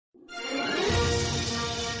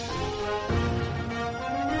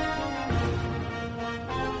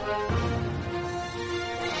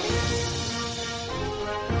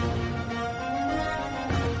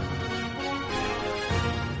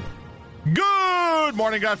Good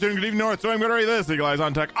morning, good afternoon, good evening, North. So I'm going to read this. Eagle Eyes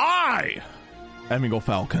on Tech. I am Eagle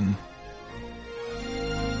Falcon.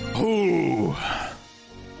 Ooh.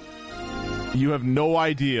 You have no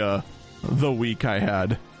idea the week I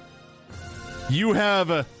had. You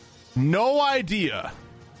have no idea.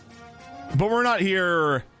 But we're not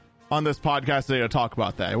here on this podcast today to talk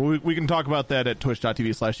about that. We can talk about that at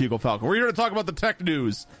twitch.tv/Eagle Falcon. We're here to talk about the tech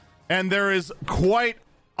news. And there is quite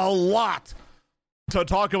a lot to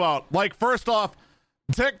talk about. Like, first off,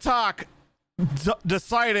 TikTok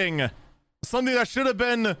deciding something that should have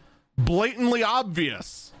been blatantly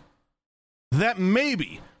obvious, that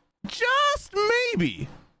maybe, just maybe,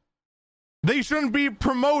 they shouldn't be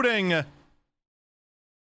promoting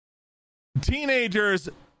teenagers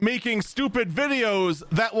making stupid videos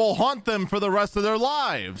that will haunt them for the rest of their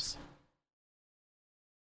lives.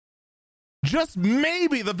 Just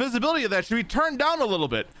maybe the visibility of that should be turned down a little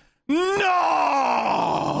bit.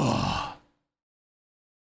 No!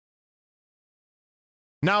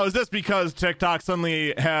 Now, is this because TikTok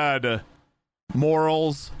suddenly had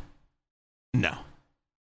morals? No.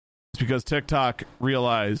 It's because TikTok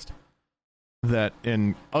realized that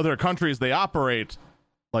in other countries they operate,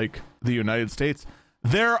 like the United States,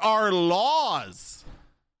 there are laws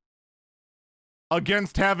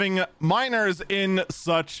against having minors in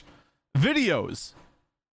such videos.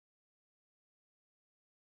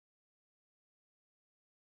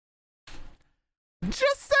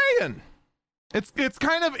 Just saying. It's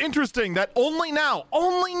kind of interesting that only now,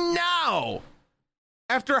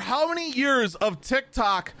 after how many years of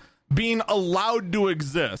TikTok being allowed to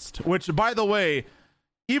exist, which, by the way,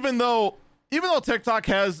 even though TikTok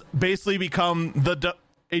has basically become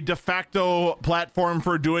a de facto platform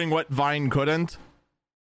for doing what Vine couldn't,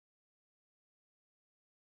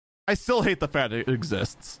 I still hate the fact it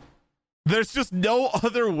exists. There's just no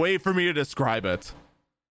other way for me to describe it.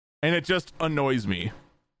 And it just annoys me.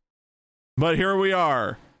 But here we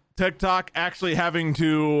are. TikTok actually having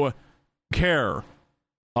to care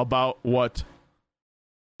about what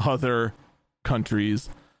other countries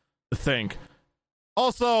think.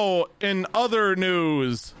 Also, in other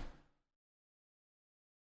news,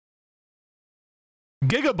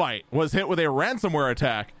 Gigabyte was hit with a ransomware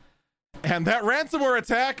attack. And that ransomware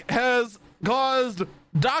attack has caused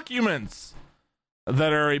documents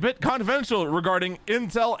that are a bit confidential regarding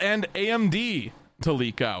Intel and AMD to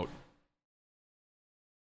leak out.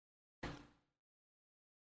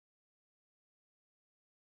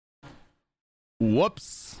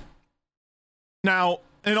 Whoops. Now,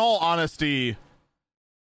 in all honesty,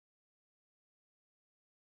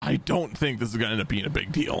 I don't think this is going to end up being a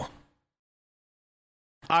big deal.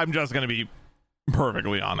 I'm just going to be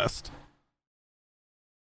perfectly honest.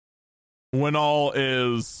 When all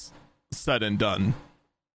is said and done,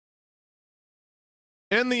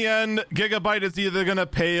 in the end, Gigabyte is either going to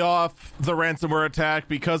pay off the ransomware attack,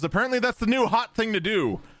 because apparently that's the new hot thing to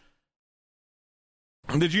do.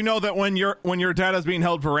 Did you know that when your data is being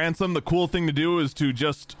held for ransom, the cool thing to do is to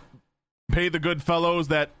just pay the good fellows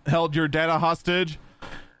that held your data hostage,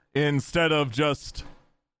 instead of just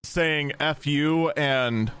saying F you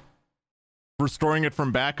and restoring it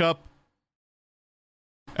from backup,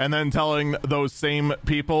 and then telling those same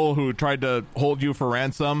people who tried to hold you for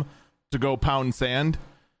ransom to go pound sand?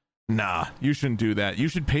 Nah, you shouldn't do that. You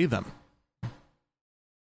should pay them.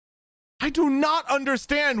 I do not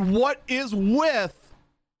understand what is with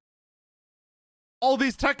all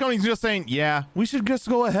these tech companies just saying, yeah, we should just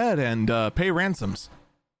go ahead and pay ransoms.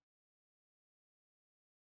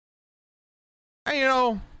 And, you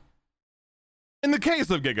know, in the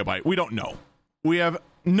case of Gigabyte, we don't know. We have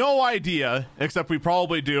no idea, except we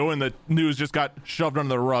probably do, and the news just got shoved under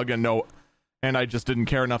the rug, and I just didn't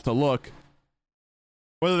care enough to look,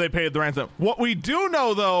 whether they paid the ransom. What we do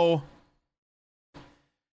know, though,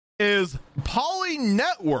 is Poly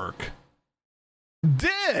Network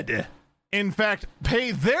did, in fact,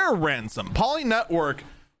 pay their ransom. Poly Network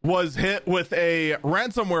was hit with a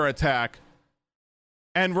ransomware attack,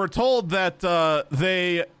 and we're told that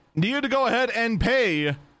they needed to go ahead and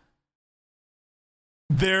pay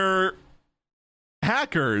their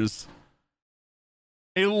hackers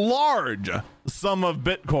a large sum of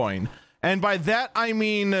Bitcoin. And by that, I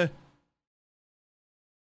mean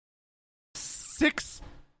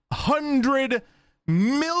 $600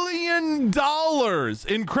 million in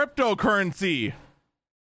cryptocurrency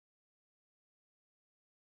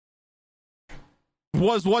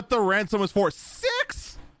was what the ransom was for.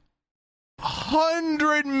 $600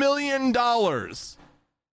 million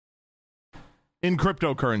in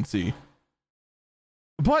cryptocurrency.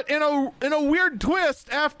 But in a weird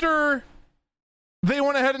twist, after they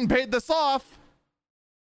went ahead and paid this off,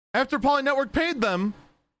 After Poly Network paid them,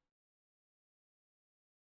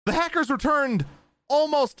 the hackers returned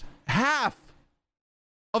almost half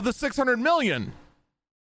of the 600 million.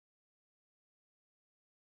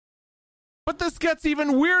 But this gets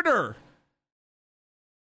even weirder.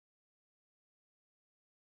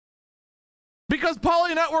 Because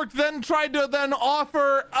Poly Network then tried to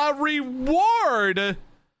offer a reward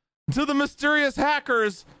to the mysterious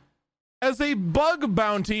hackers as a bug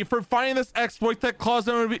bounty for finding this exploit that caused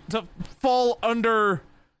them to fall under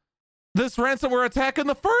this ransomware attack in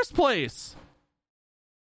the first place.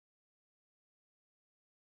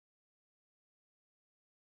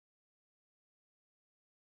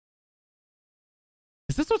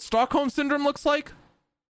 Is this what Stockholm Syndrome looks like?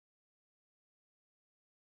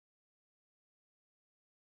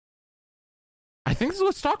 I think this is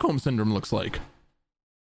what Stockholm Syndrome looks like.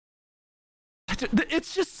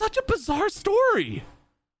 It's just such a bizarre story.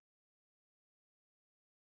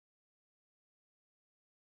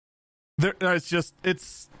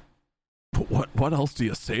 It's what else do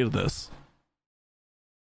you say to this?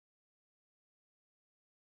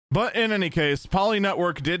 But in any case, Poly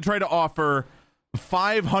Network did try to offer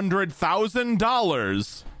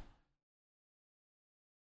 $500,000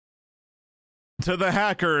 to the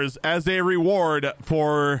hackers as a reward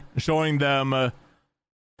for showing them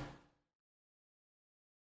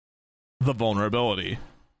the vulnerability.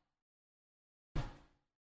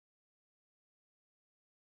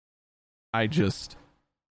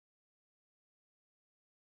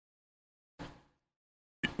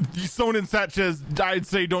 Someone in chat says, I'd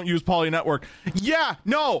say don't use Poly Network. Yeah,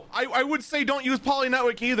 no, I would say don't use Poly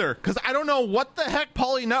Network either, because I don't know what the heck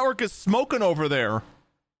Poly Network is smoking over there.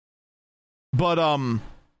 But,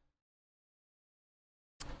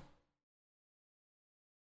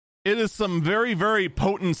 it is some very, very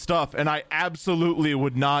potent stuff, and I absolutely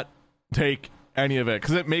would not take any of it,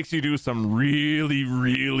 because it makes you do some really,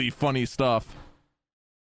 really funny stuff.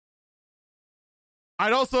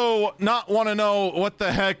 I'd also not want to know what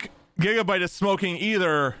the heck Gigabyte is smoking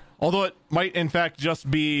either, although it might in fact just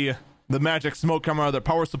be the magic smoke coming out of their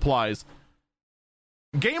power supplies.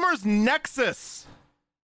 Gamers Nexus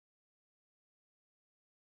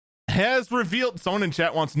has revealed... Someone in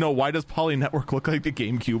chat wants to know, why does Poly Network look like the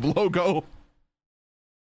GameCube logo?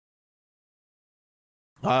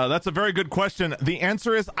 That's a very good question. The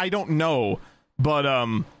answer is I don't know, but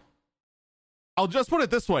I'll just put it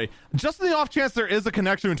this way. Just in the off chance there is a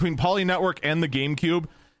connection between Poly Network and the GameCube,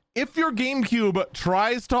 if your GameCube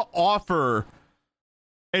tries to offer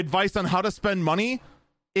advice on how to spend money,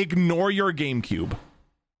 ignore your GameCube.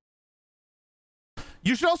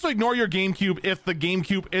 You should also ignore your GameCube if the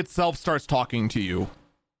GameCube itself starts talking to you.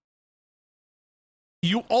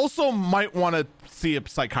 You also might want to see a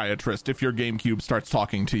psychiatrist if your GameCube starts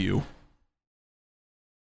talking to you.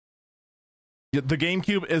 The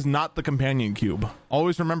GameCube is not the companion cube.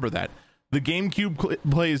 Always remember that. The GameCube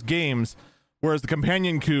plays games, whereas the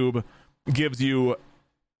companion cube gives you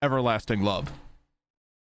everlasting love.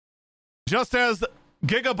 Just as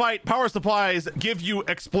Gigabyte power supplies give you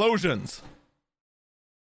explosions.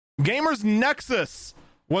 Gamers Nexus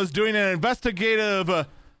was doing an investigative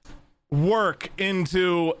work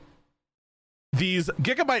into these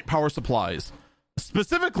Gigabyte power supplies,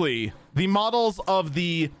 specifically the models of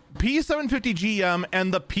the P750GM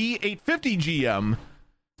and the P850GM,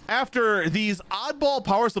 after these oddball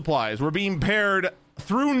power supplies were being paired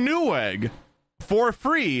through Newegg for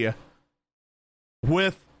free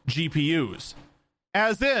with GPUs.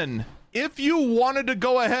 As in, if you wanted to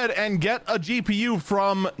go ahead and get a GPU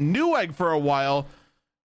from Newegg for a while,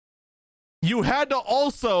 you had to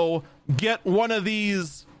also get one of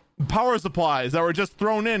these power supplies that were just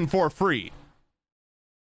thrown in for free.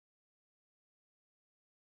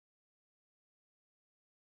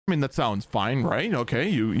 I mean, that sounds fine, right? Okay,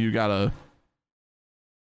 you got a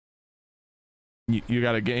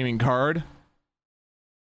gaming card,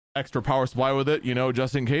 extra power supply with it,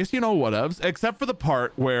 just in case, whatevs, except for the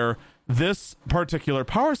part where this particular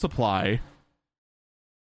power supply,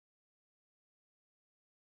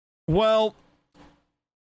 well,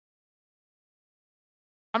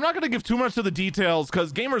 I'm not going to give too much of the details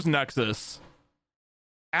because Gamers Nexus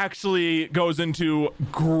actually goes into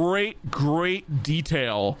great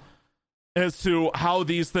detail as to how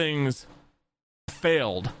these things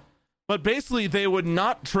failed. But basically, they would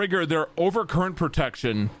not trigger their overcurrent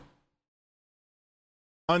protection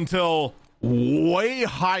until way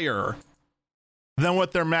higher than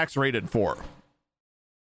what they're max rated for.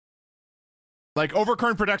 Like,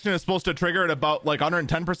 overcurrent protection is supposed to trigger at about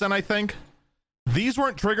 110%, I think. These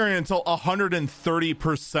weren't triggering until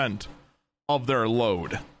 130% of their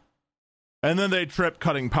load. and then they trip,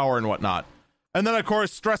 cutting power and whatnot. And then, of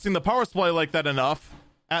course, stressing the power supply like that enough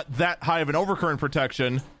at that high of an overcurrent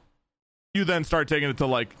protection, you then start taking it to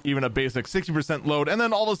like even a basic 60% load, and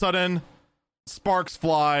then all of a sudden sparks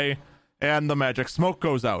fly and the magic smoke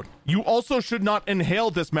goes out. You also should not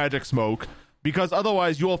inhale this magic smoke, because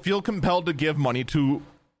otherwise you will feel compelled to give money to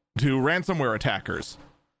ransomware attackers.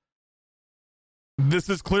 This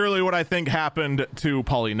is clearly what I think happened to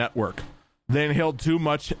Poly Network. They inhaled too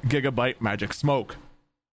much gigabyte magic smoke.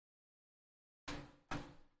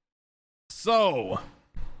 So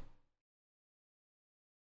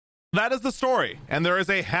that is the story, and there is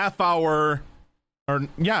a half hour, or a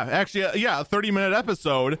 30-minute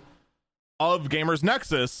episode of Gamers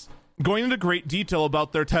Nexus going into great detail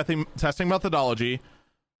about their testing methodology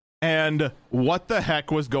and what the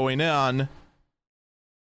heck was going on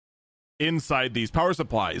inside these power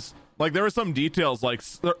supplies. Like, there were some details, like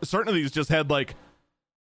certain of these just had like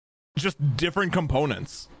just different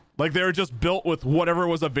components. Like, they were just built with whatever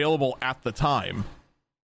was available at the time.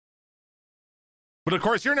 But of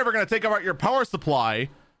course, you're never going to take apart your power supply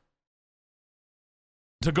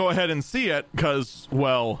to go ahead and see it, because,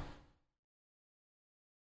 well,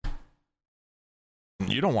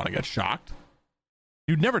 you don't want to get shocked.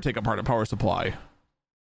 You'd never take apart a power supply.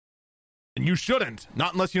 And you shouldn't,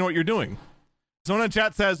 not unless you know what you're doing. Someone in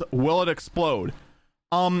chat says, will it explode?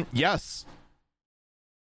 Yes.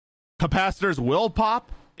 Capacitors will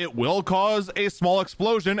pop, it will cause a small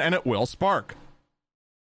explosion, and it will spark.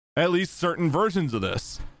 At least certain versions of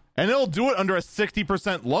this. And it'll do it under a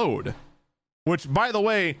 60% load. Which, by the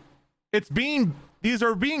way, these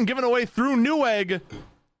are being given away through Newegg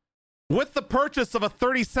with the purchase of a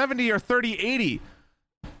 3070 or 3080.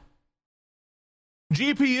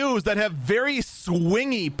 GPUs that have very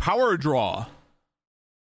swingy power draw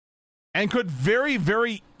and could very,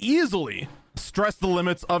 very easily stress the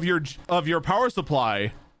limits of your power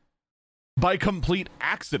supply by complete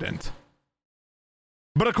accident.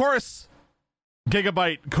 But of course,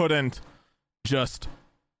 Gigabyte couldn't just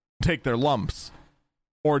take their lumps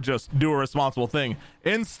or just do a responsible thing.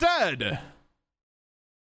 Instead,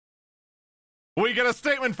 we get a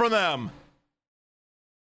statement from them.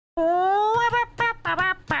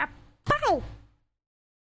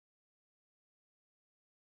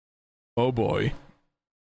 Oh boy.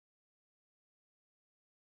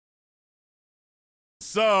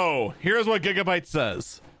 So, here's what Gigabyte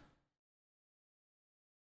says.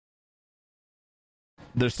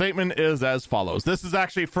 Their statement is as follows. This is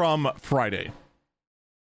actually from Friday.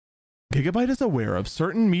 Gigabyte is aware of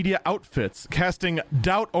certain media outfits casting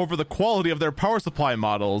doubt over the quality of their power supply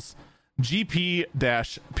models,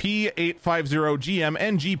 GP-P850GM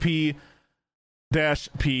and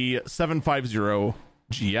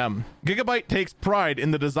GP-P750GM. Gigabyte takes pride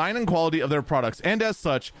in the design and quality of their products, and as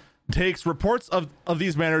such, takes reports of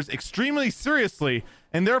these matters extremely seriously,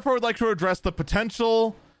 and therefore would like to address the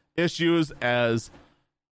potential issues as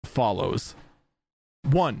follows.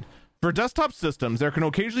 1. For desktop systems, there can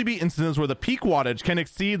occasionally be instances where the peak wattage can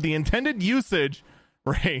exceed the intended usage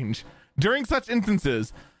range. During such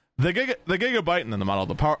instances, the Gigabyte, and then the model of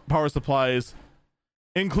the power supplies,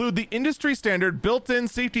 include the industry standard built-in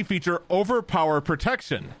safety feature overpower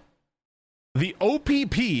protection. The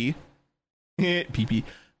OPP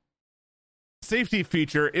safety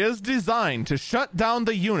feature is designed to shut down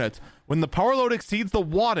the unit when the power load exceeds the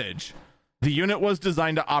wattage the unit was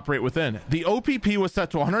designed to operate within. The OPP was set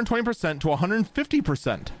to 120% to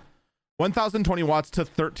 150%, 1020 watts to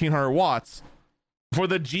 1300 watts for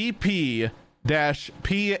the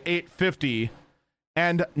GP-P850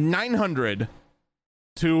 and 900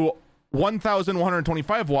 to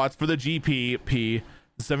 1125 watts for the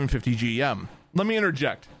GP-P750GM. Let me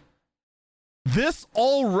interject. This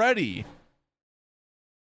already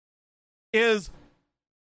is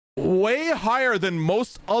way higher than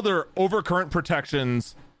most other overcurrent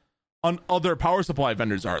protections on other power supply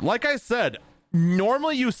vendors are. Like I said,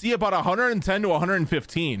 normally you see about 110 to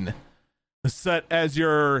 115 set as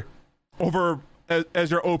your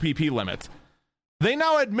OPP limit. They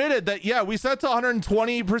now admitted that, yeah, we set to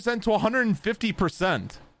 120% to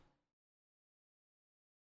 150%.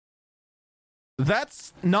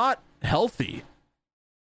 That's not healthy.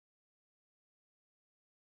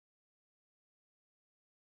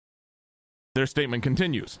 Their statement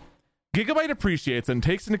continues. Gigabyte appreciates and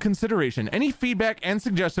takes into consideration any feedback and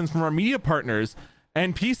suggestions from our media partners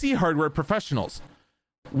and PC hardware professionals.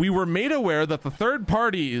 We were made aware that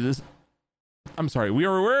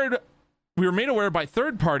we were made aware by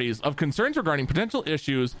third parties of concerns regarding potential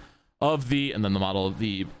issues of the model of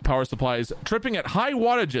the power supplies tripping at high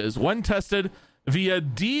wattages when tested via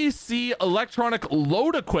DC electronic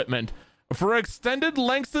load equipment for extended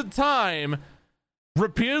lengths of time,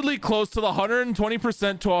 repeatedly close to the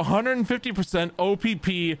 120% to 150%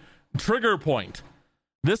 OPP trigger point.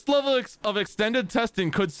 This level of extended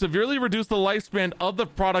testing could severely reduce the lifespan of the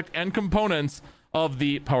product and components of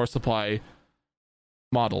the power supply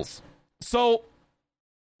models. So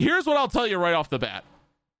here's what I'll tell you right off the bat.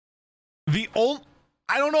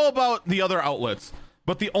 I don't know about the other outlets,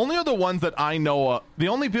 but the only other ones that I know of, the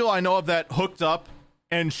only people I know of that hooked up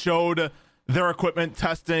and showed their equipment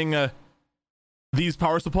testing these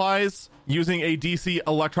power supplies using a DC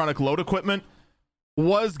electronic load equipment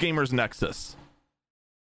was Gamers Nexus.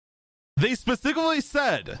 They specifically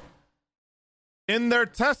said in their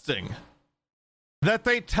testing that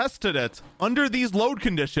they tested it under these load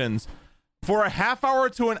conditions for a half hour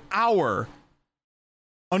to an hour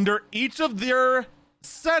under each of their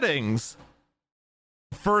settings,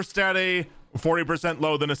 first at a 40%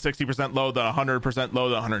 load, then a 60% load, then 100% load,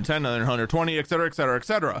 then 110, then 120, etc., etc.,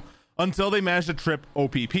 etc., until they managed to trip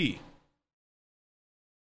OPP.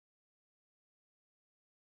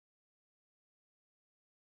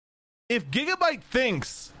 If Gigabyte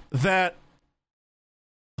thinks that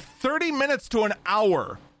 30 minutes to an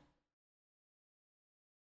hour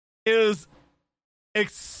is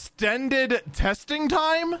extended testing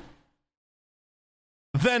time,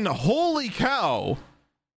 then holy cow,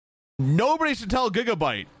 nobody should tell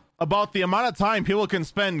Gigabyte about the amount of time people can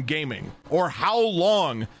spend gaming or how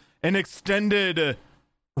long an extended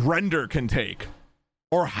render can take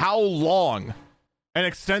or how long an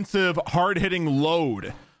extensive hard-hitting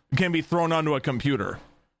load can be thrown onto a computer.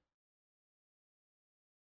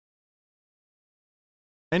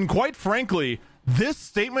 And quite frankly, this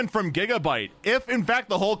statement from Gigabyte, if in fact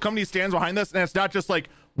the whole company stands behind this and it's not just like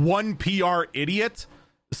one PR idiot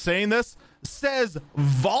saying this, says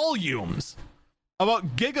volumes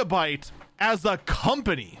about Gigabyte as a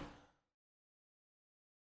company.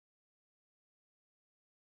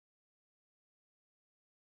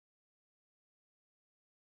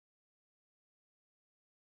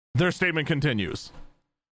 Their statement continues.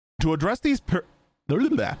 To address these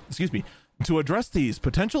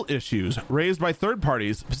potential issues raised by third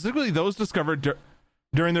parties, specifically those discovered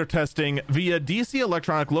during their testing via DC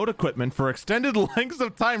electronic load equipment for extended lengths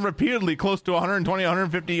of time repeatedly close to 120,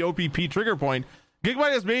 150 OPP trigger point,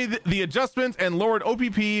 Gigabyte has made the adjustments and lowered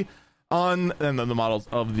OPP on and then the models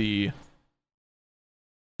of the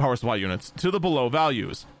power supply units to the below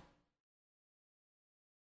values.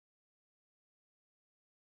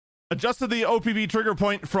 Adjusted the OPP trigger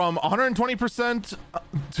point from 120%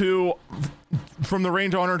 to from the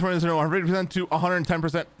range of 120% to 150% to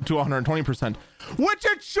 110% to 120%, which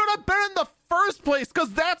it should have been in the first place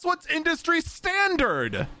because that's what's industry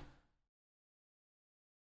standard.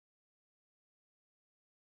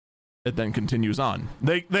 It then continues on.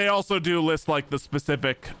 They also do list like the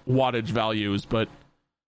specific wattage values, but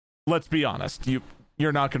let's be honest,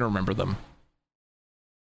 you're not going to remember them.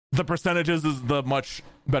 The percentages is the much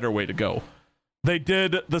better way to go. They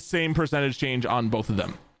did the same percentage change on both of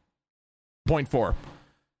them. Point 4.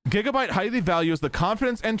 Gigabyte highly values the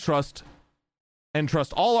confidence and trust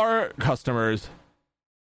all our customers.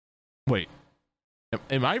 Wait.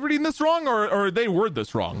 Am I reading this wrong or they word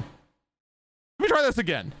this wrong? Let me try this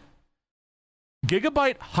again.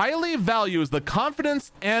 Gigabyte highly values the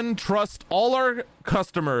confidence and trust all our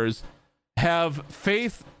customers have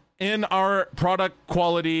faith in our product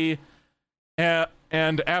quality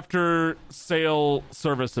and after sale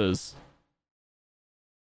services.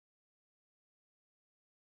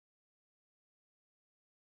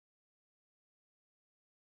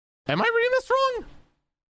 Am I reading this wrong?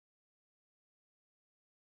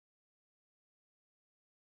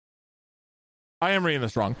 I am reading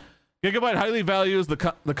this wrong. Gigabyte highly values the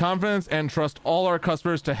confidence and trust all our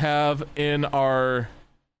customers to have in our...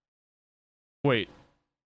 Wait.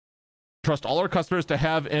 Trust all our customers to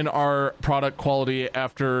have in our product quality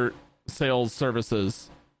after sales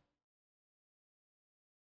services.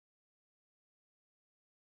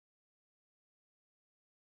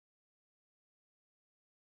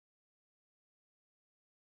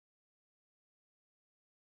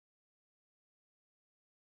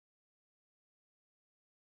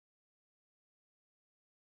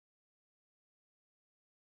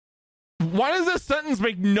 Why does this sentence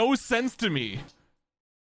make no sense to me?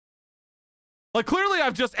 Like, clearly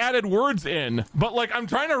I've just added words in, but like I'm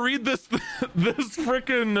trying to read this this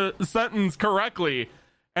freaking sentence correctly,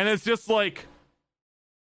 and it's just like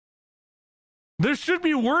there should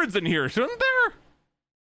be words in here, shouldn't there?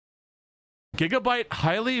 Gigabyte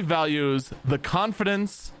highly values the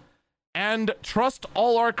confidence and trust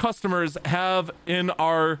all our customers have in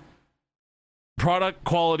our product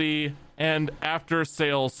quality and after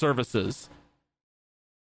sale services.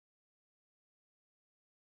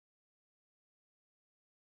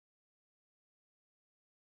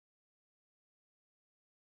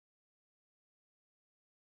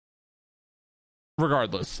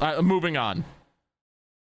 Regardless, moving on.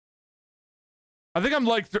 I think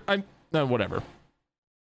whatever.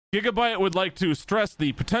 Gigabyte would like to stress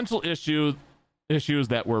the potential issues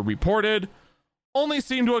that were reported only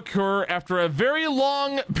seem to occur after a very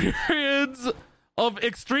long periods of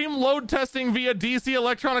extreme load testing via DC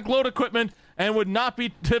electronic load equipment and would not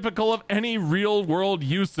be typical of any real world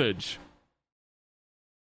usage.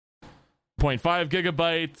 0.5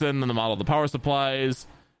 gigabytes, and then the model of the power supplies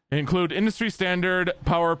include industry standard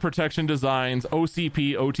power protection designs,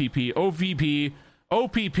 OCP, OTP, OVP,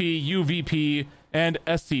 OPP, UVP, and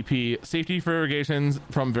SCP, safety verifications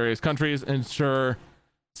from various countries ensure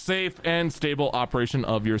safe and stable operation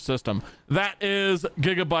of your system. That is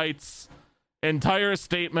Gigabyte's entire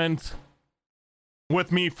statement,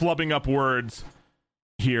 with me flubbing up words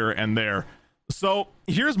here and there. So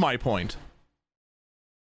here's my point.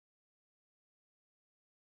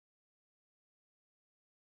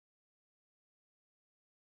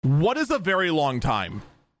 What is a very long time?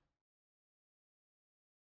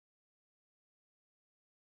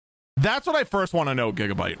 That's what I first want to know,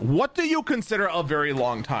 Gigabyte. What do you consider a very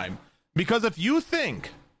long time? Because if you think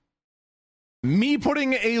me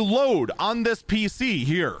putting a load on this PC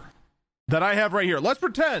here that I have right here, let's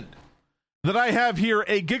pretend that I have here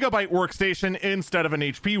a Gigabyte workstation instead of an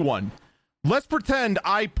HP one. Let's pretend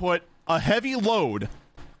I put a heavy load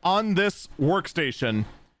on this workstation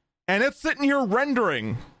and it's sitting here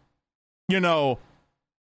rendering,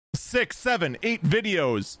 6, 7, 8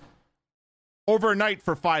 videos overnight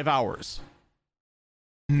for 5 hours.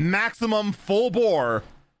 Maximum full bore,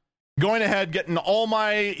 going ahead, getting all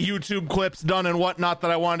my YouTube clips done and whatnot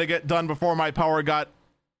that I wanted to get done before my power got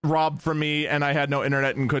robbed from me and I had no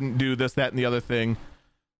internet and couldn't do this, that, and the other thing.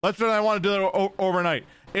 Let's say I want to do that overnight.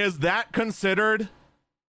 Is that considered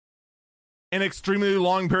an extremely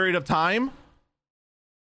long period of time?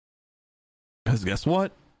 Because guess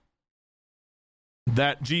what?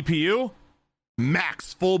 That GPU,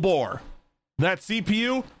 max full bore. That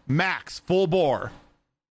CPU, max full bore.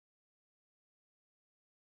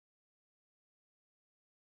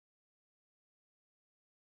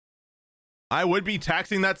 I would be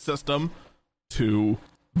taxing that system to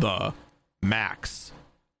the max.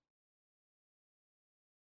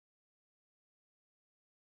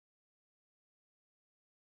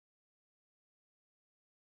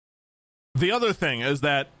 The other thing is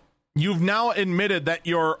that you've now admitted that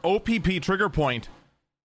your OPP trigger point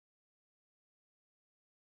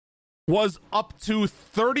was up to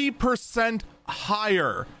 30%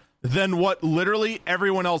 higher than what literally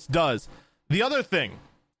everyone else does. The other thing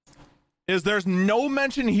is there's no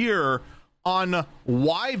mention here on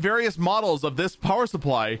why various models of this power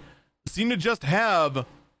supply seem to just have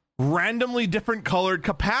randomly different colored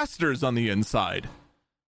capacitors on the inside.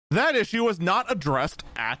 That issue was not addressed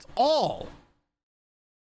at all.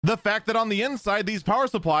 The fact that on the inside, these power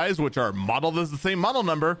supplies, which are modeled as the same model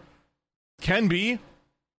number, can be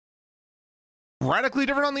radically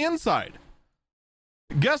different on the inside.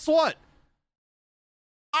 Guess what?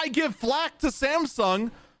 I give flack to Samsung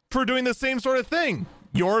for doing the same sort of thing.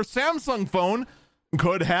 Your Samsung phone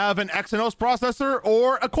could have an Exynos processor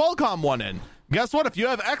or a Qualcomm one in. Guess what? If you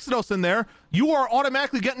have Exynos in there, you are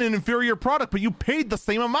automatically getting an inferior product, but you paid the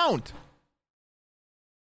same amount.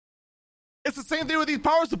 It's the same thing with these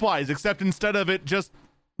power supplies, except instead of it just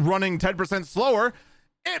running 10% slower,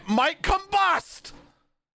 it might combust.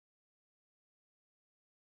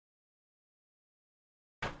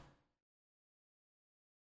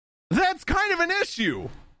 That's kind of an issue.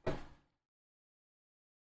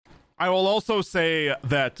 I will also say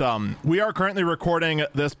that we are currently recording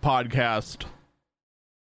this podcast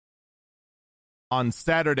on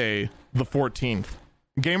Saturday, the 14th.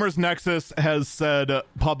 Gamers Nexus has said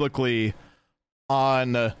publicly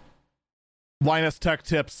on Linus Tech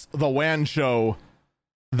Tips, the WAN show,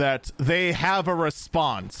 that they have a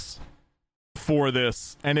response for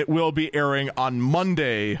this, and it will be airing on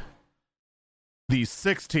Monday, the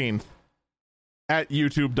 16th, at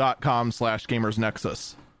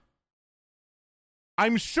youtube.com/gamersnexus.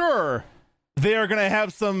 I'm sure they are going to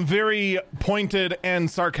have some very pointed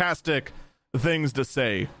and sarcastic things to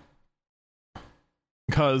say.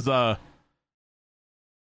 Because,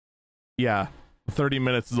 30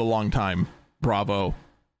 minutes is a long time. Bravo.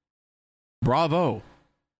 Bravo.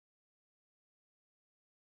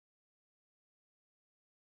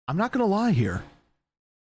 I'm not going to lie here.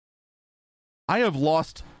 I have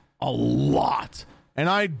lost a lot and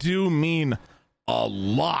I do mean a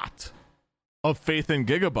lot, of faith in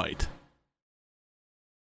Gigabyte.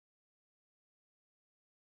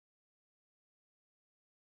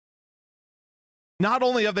 Not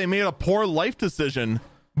only have they made a poor life decision,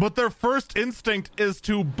 but their first instinct is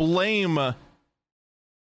to blame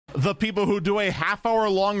the people who do a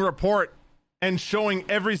half-hour-long report and showing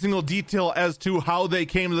every single detail as to how they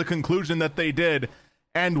came to the conclusion that they did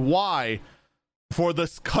and why, for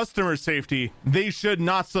this customer safety, they should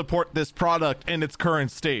not support this product in its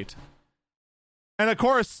current state. And of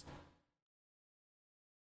course,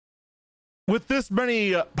 with this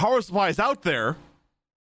many power supplies out there,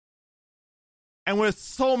 and with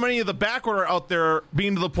so many of the backorder out there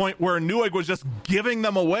being to the point where Newegg was just giving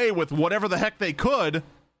them away with whatever the heck they could,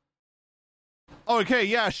 okay,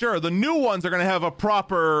 yeah, sure, the new ones are going to have a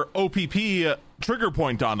proper OPP trigger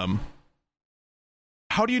point on them.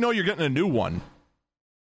 How do you know you're getting a new one?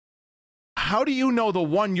 How do you know the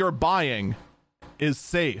one you're buying is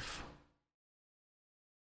safe?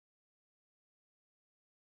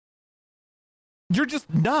 You're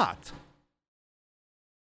just not.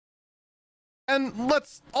 And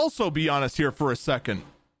let's also be honest here for a second.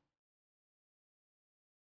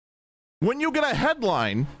 When you get a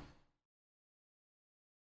headline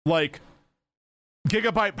like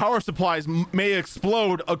Gigabyte power supplies may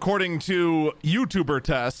explode according to YouTuber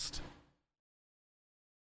test,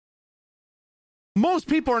 most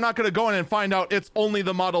people are not going to go in and find out it's only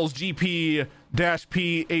the models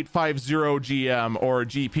GP-P850GM or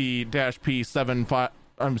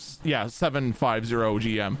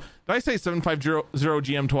GP-P750GM. Did I say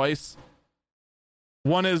 750GM twice?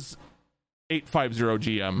 One is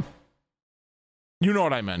 850GM. You know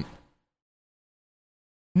what I meant.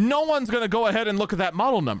 No one's going to go ahead and look at that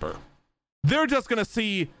model number. They're just going to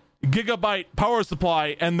see Gigabyte power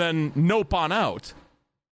supply and then nope on out.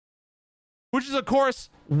 Which is, of course,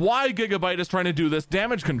 why Gigabyte is trying to do this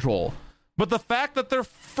damage control. But the fact that their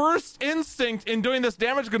first instinct in doing this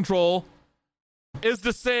damage control is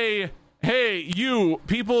to say, hey, you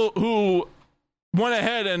people who went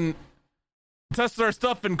ahead and tested our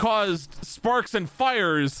stuff and caused sparks and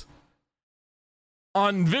fires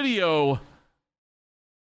on video,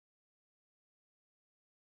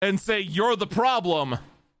 and say you're the problem,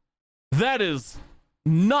 that is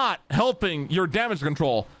not helping your damage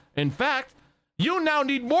control. In fact, you now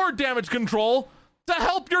need more damage control to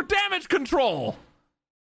help your damage control.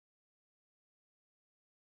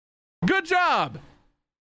 Good job.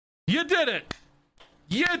 You did it.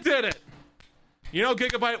 You did it. You know,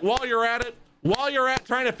 Gigabyte, while you're at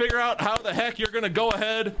trying to figure out how the heck you're going to go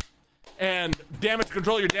ahead and damage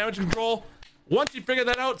control your damage control, once you figure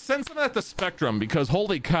that out, send some of that to Spectrum, because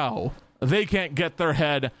holy cow, they can't get their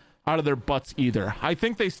head out of their butts either. I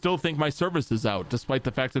think they still think my service is out, despite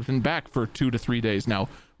the fact that it's been back for 2 to 3 days now.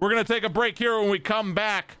 We're going to take a break here. When we come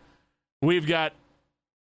back, we've got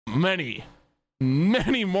many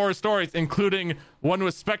more stories, including one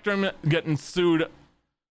with Spectrum getting sued,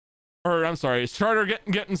 or I'm sorry, Charter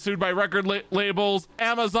getting sued by record labels,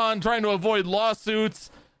 Amazon trying to avoid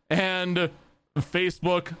lawsuits, and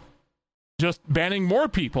Facebook just banning more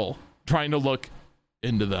people trying to look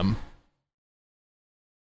into them.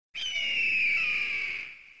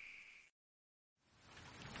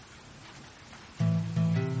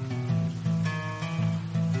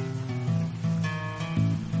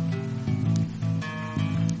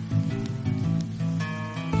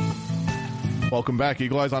 Welcome back,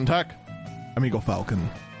 Eagle Eyes on Tech. I'm Eagle Falcon.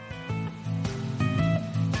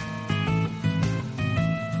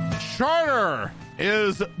 Charter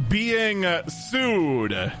is being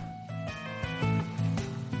sued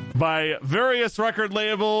by various record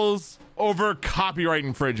labels over copyright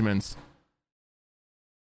infringements.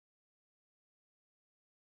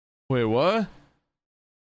 Wait, what?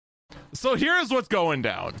 So here's what's going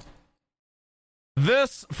down.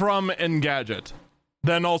 This from Engadget,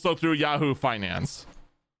 then also through Yahoo Finance.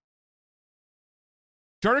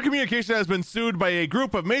 Charter Communication has been sued by a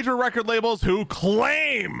group of major record labels who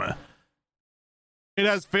claim it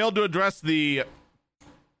has failed to address the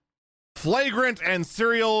flagrant and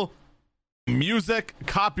serial music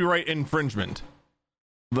copyright infringement.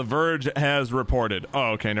 The Verge has reported.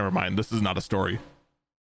 Oh, okay, never mind. This is not a story.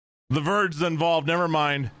 The Verge is involved. Never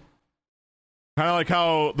mind. Kind of like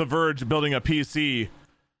how The Verge building a PC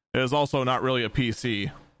is also not really a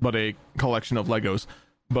PC, but a collection of Legos.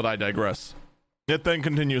 But I digress. It then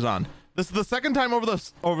continues on. This is the second time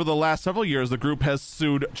over the last several years the group has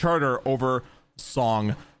sued Charter over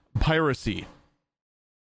song piracy.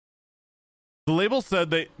 The label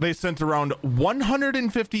said they sent around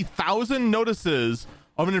 150,000 notices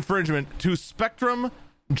of an infringement to Spectrum,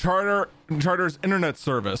 Charter's internet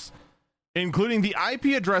service, including the IP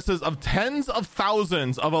addresses of tens of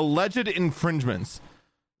thousands of alleged infringements.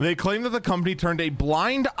 They claim that the company turned a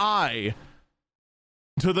blind eye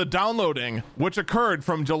to the downloading, which occurred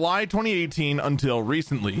from July 2018 until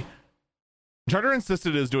recently. Charter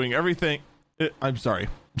insisted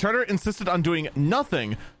Charter insisted on doing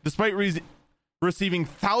nothing, despite receiving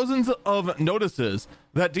thousands of notices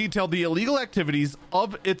that detailed the illegal activities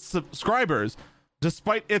of its subscribers,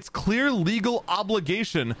 despite its clear legal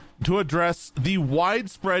obligation to address the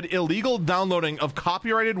widespread illegal downloading of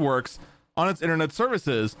copyrighted works on its internet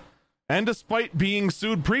services, and despite being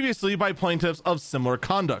sued previously by plaintiffs of similar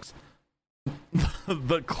conducts.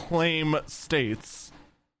 The claim states.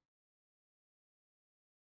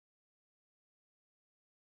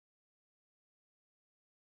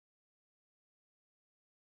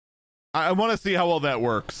 I want to see how well that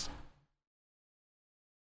works.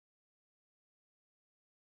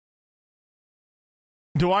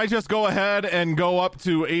 Do I just go ahead and go up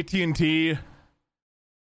to AT&T,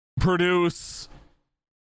 produce,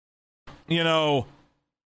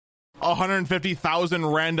 150,000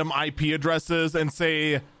 random IP addresses and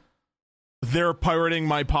say they're pirating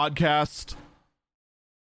my podcast?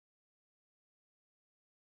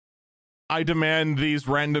 I demand these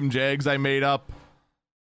random jags I made up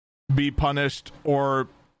be punished or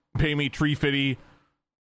pay me $350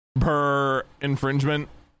 per infringement.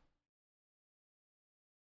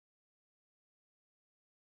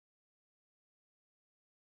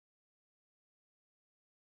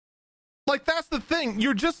 Like, that's the thing.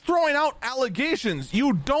 You're just throwing out allegations.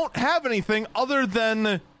 You don't have anything other than,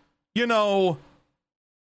 a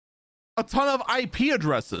ton of IP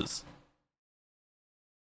addresses.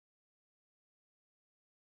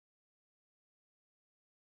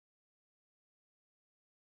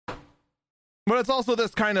 But it's also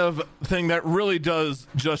this kind of thing that really does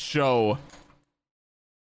just show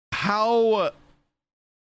how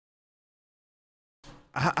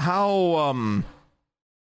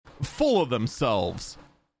full of themselves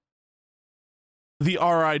the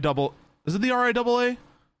is it the RIAA?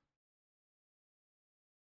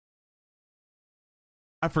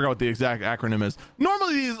 I forgot what the exact acronym is.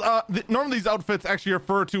 Normally these outfits actually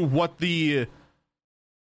refer to what the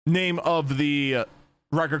name of the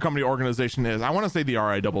record company organization is. I want to say the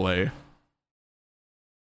RIAA.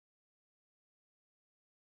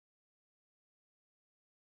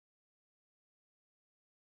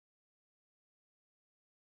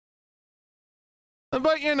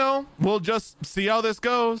 But we'll just see how this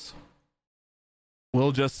goes.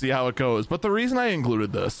 We'll just see how it goes. But the reason I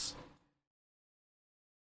included this,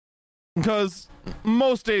 because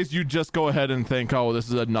most days you just go ahead and think, oh, this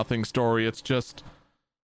is a nothing story. It's just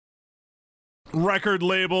record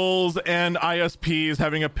labels and ISPs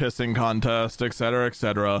having a pissing contest, etc.,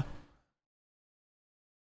 etc.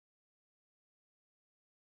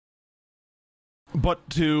 But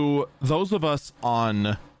to those of us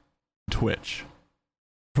on Twitch,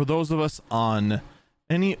 for those of us on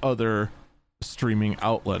any other streaming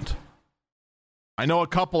outlet, I know a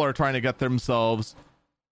couple are trying to get themselves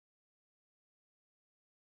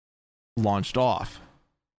launched off.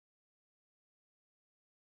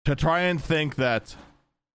 To try and think that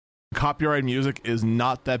copyright music is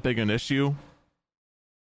not that big an issue,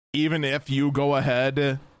 even if you go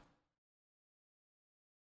ahead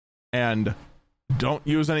and don't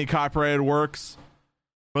use any copyrighted works.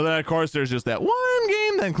 But then, of course, there's just that one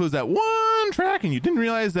game that includes that one track, and you didn't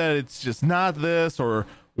realize that it's just not this, or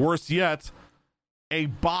worse yet, a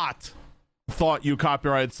bot thought you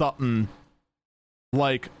copyrighted something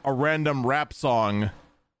like a random rap song,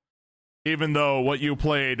 even though what you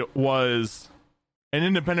played was an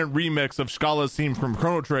independent remix of Scala's theme from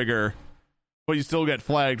Chrono Trigger, but you still get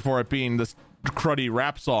flagged for it being this cruddy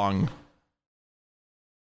rap song.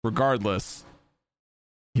 Regardless,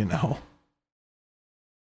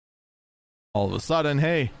 all of a sudden,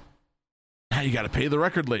 hey, now you got to pay the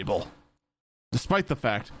record label, despite the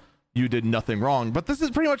fact you did nothing wrong. But this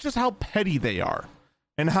is pretty much just how petty they are,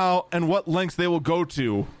 and what lengths they will go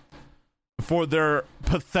to for their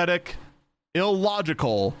pathetic,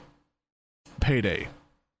 illogical payday.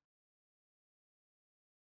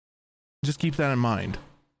 Just keep that in mind.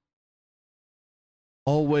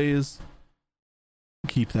 Always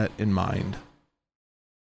keep that in mind.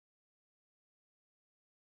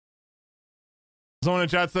 Someone in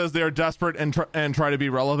chat says they are desperate and try to be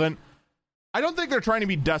relevant. I don't think they're trying to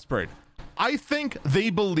be desperate. I think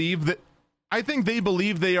they believe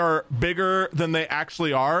they are bigger than they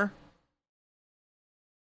actually are,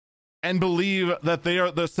 and believe that they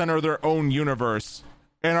are the center of their own universe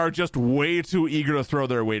and are just way too eager to throw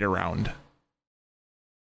their weight around.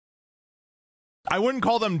 I wouldn't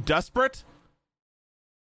call them desperate,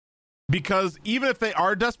 because even if they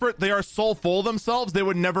are desperate, they are so full of themselves, they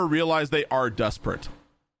would never realize they are desperate.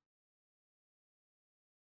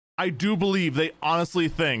 I do believe they honestly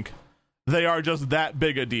think they are just that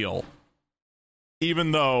big a deal.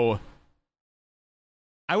 Even though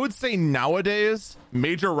I would say nowadays,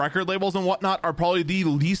 major record labels and whatnot are probably the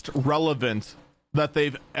least relevant that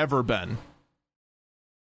they've ever been.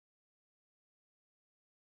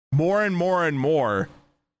 More and more and more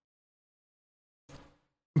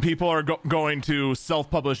people are going to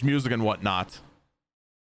self-publish music and whatnot.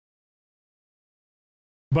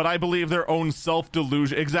 But I believe their own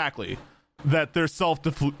self-delusion, exactly, that their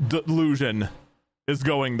self-delusion is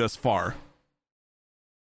going this far.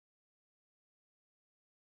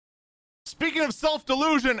 Speaking of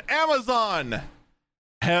self-delusion, Amazon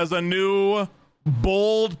has a new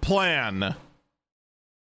bold plan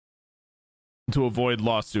to avoid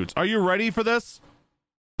lawsuits. Are you ready for this?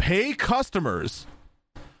 Pay customers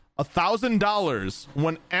 $1,000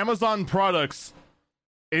 when Amazon products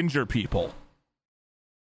injure people.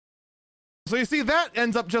 So you see, that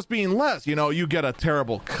ends up just being less. You know, you get a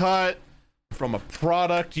terrible cut from a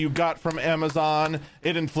product you got from Amazon.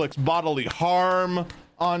 It inflicts bodily harm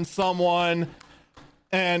on someone.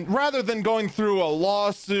 And rather than going through a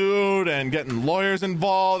lawsuit and getting lawyers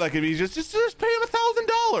involved, that could be just pay them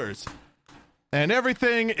 $1,000. And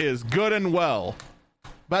everything is good and well.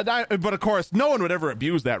 But of course, no one would ever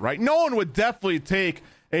abuse that, right? No one would definitely take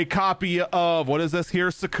a copy of, what is this here?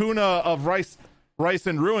 Sakuna of Rice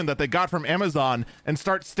and Ruin that they got from Amazon and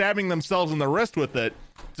start stabbing themselves in the wrist with it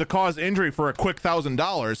to cause injury for a quick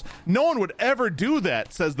 $1,000. No one would ever do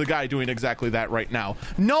that, says the guy doing exactly that right now.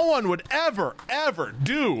 No one would ever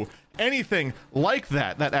do anything like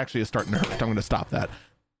that. That actually is starting to hurt. I'm going to stop that.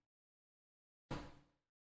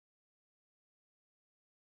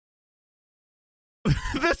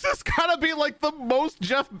 This is gotta be like the most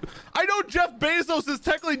I know Jeff Bezos is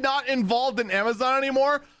technically not involved in Amazon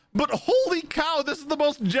anymore, but holy cow, this is the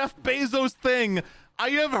most Jeff Bezos thing I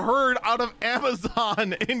have heard out of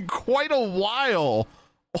Amazon in quite a while.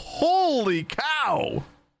 Holy cow.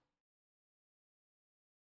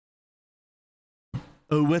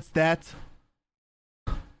 Oh, what's that?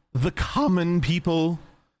 The common people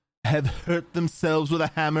have hurt themselves with a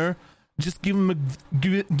hammer. Just give them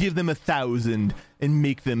 $1,000 and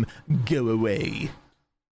make them go away.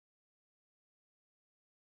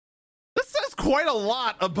 This says quite a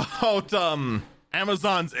lot about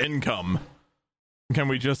Amazon's income. Can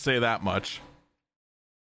we just say that much?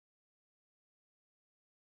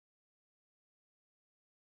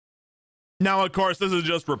 Now, of course, this is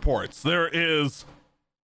just reports. There is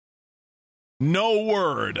no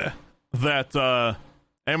word that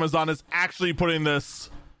Amazon is actually putting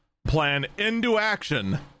this plan into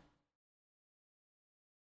action,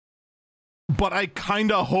 but I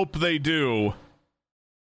kind of hope they do,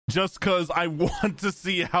 just because I want to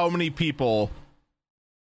see how many people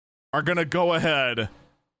are gonna go ahead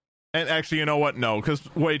and actually, you know what, no,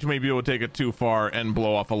 because way too many people would take it too far and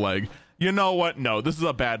blow off a leg. You know what, no, this is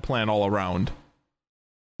a bad plan all around,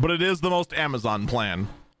 but it is the most Amazon plan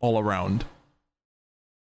all around.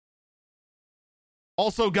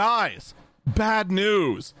 Also, guys, bad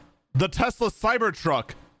news. The Tesla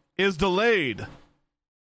Cybertruck is delayed.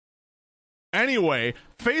 Anyway,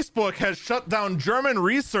 Facebook has shut down German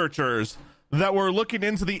researchers that were looking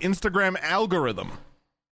into the Instagram algorithm.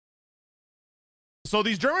 So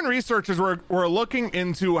these German researchers were looking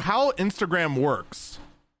into how Instagram works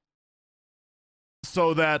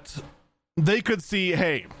so that they could see,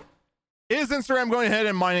 hey, is Instagram going ahead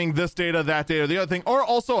and mining this data, that data, the other thing? Or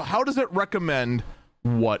also, how does it recommend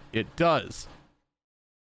what it does?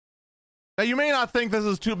 Now, you may not think this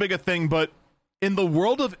is too big a thing, but in the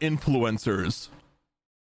world of influencers,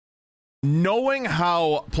 knowing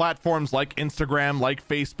how platforms like Instagram, like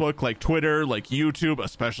Facebook, like Twitter, like YouTube,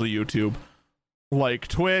 especially YouTube, like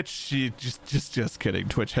Twitch, just kidding.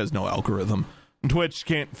 Twitch has no algorithm. Twitch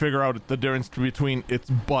can't figure out the difference between its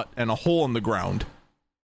butt and a hole in the ground.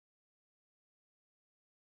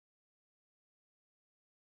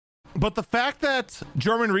 But the fact that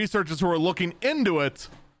German researchers who are looking into it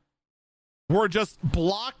were just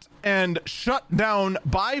blocked and shut down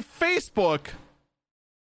by Facebook,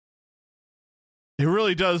 it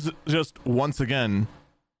really does just once again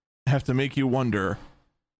have to make you wonder,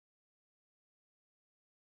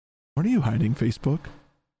 what are you hiding, Facebook?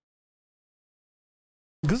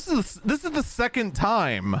 This is the second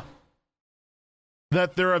time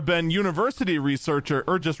that there have been university researcher,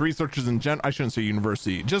 or just researchers in general, I shouldn't say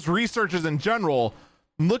university, just researchers in general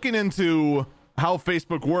looking into how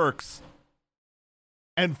Facebook works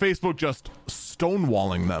and Facebook just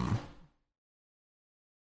stonewalling them.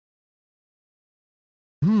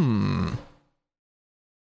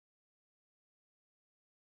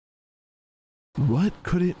 What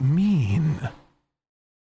could it mean?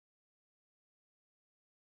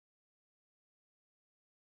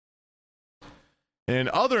 In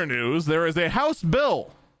other news, there is a House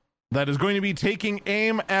bill that is going to be taking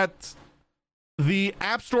aim at the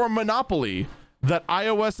App Store monopoly that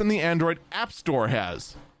iOS and the Android App Store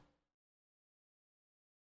has.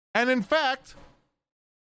 And in fact,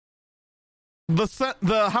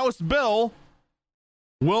 the House bill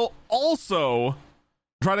will also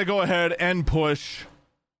try to go ahead and push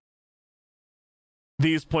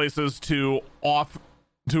these places to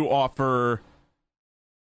offer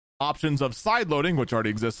options of sideloading, which already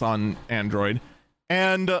exists on Android,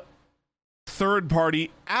 and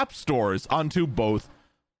third-party app stores onto both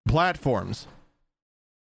platforms.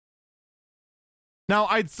 Now,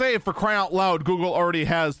 I'd say, for crying out loud, Google already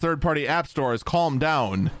has third-party app stores. Calm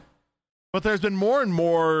down. But there's been more and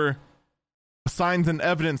more signs and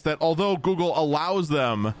evidence that although Google allows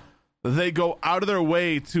them, they go out of their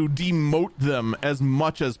way to demote them as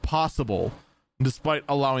much as possible, despite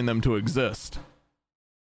allowing them to exist.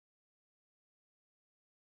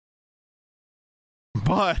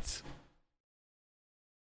 But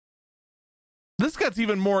this gets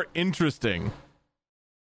even more interesting.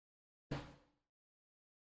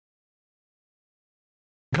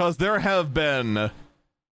 Because there have been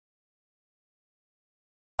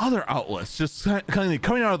other outlets just kind of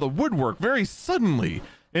coming out of the woodwork very suddenly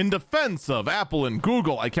in defense of Apple and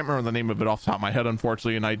Google. I can't remember the name of it off the top of my head,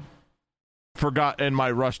 unfortunately, and I forgot in my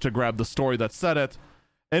rush to grab the story that said it.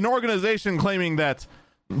 An organization claiming that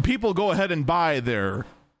people go ahead and buy their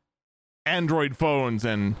Android phones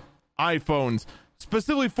and iPhones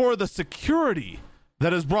specifically for the security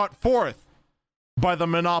that is brought forth by the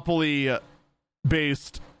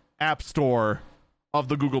monopoly-based App Store of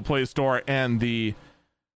the Google Play Store and the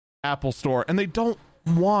Apple Store, and they don't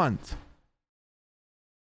want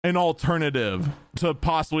an alternative to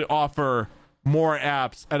possibly offer more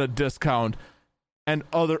apps at a discount and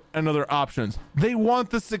other options. They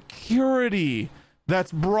want the security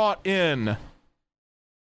that's brought in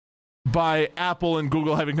by Apple and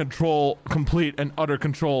Google having complete and utter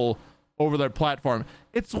control over their platform.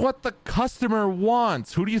 It's what the customer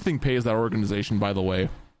wants. Who do you think pays that organization, by the way?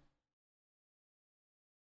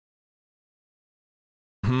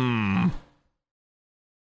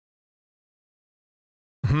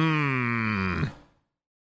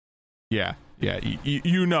 Yeah.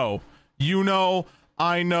 You know,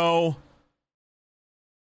 I know.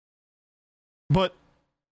 But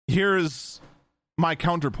here's my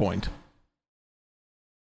counterpoint.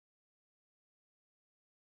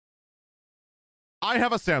 I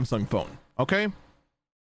have a Samsung phone, okay?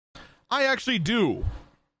 I actually do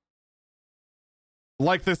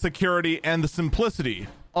like the security and the simplicity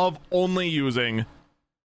of only using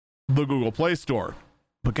the Google Play Store.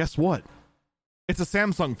 But guess what? It's a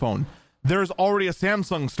Samsung phone. There's already a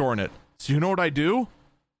Samsung store in it. So you know what I do?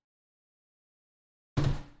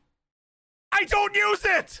 I don't use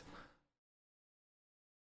it!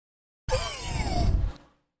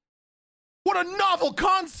 What a novel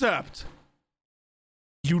concept!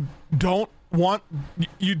 You don't want...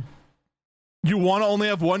 You want to only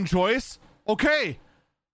have one choice? Okay.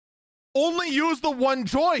 Only use the one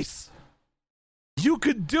choice. You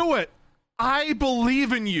could do it. I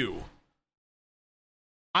believe in you.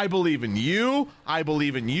 I believe in you. I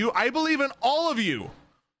believe in you. I believe in all of you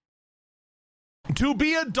to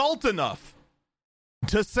be adult enough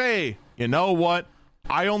to say, you know what?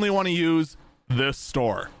 I only want to use this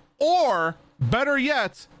store. Or, better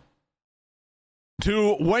yet,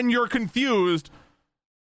 to, when you're confused,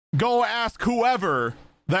 go ask whoever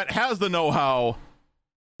that has the know-how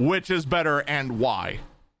which is better and why.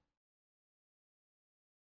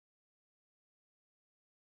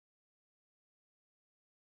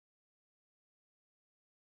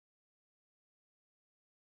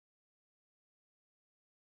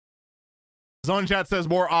 Zone Chat says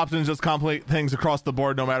more options just complicate things across the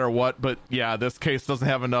board no matter what, but yeah, this case doesn't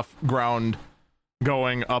have enough ground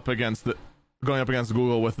going up against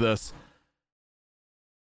Google with this.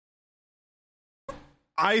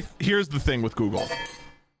 Here's the thing with Google.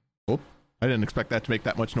 Oh, I didn't expect that to make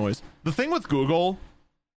that much noise. The thing with Google,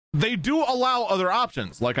 they do allow other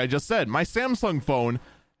options. Like I just said, my Samsung phone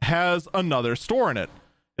has another store in it.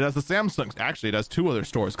 It has the Samsung, actually it has two other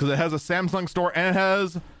stores, because it has a Samsung store and it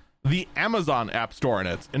has the Amazon App Store in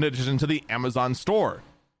it, in addition to the Amazon Store.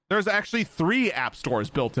 There's actually 3 app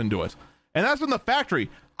stores built into it. And that's from the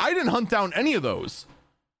factory. I didn't hunt down any of those.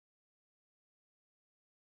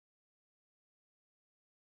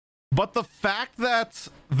 But the fact that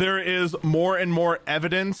there is more and more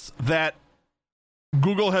evidence that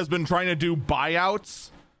Google has been trying to do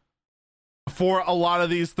buyouts for a lot of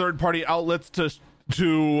these third-party outlets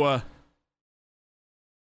to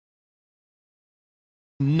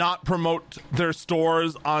not promote their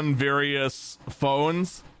stores on various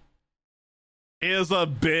phones is a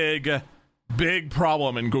big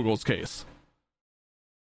problem in Google's case.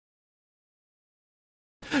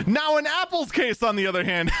 Now in Apple's case, on the other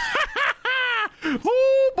hand,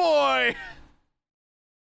 oh boy,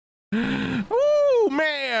 oh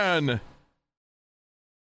man,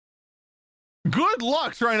 good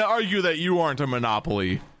luck trying to argue that you aren't a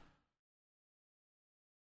monopoly.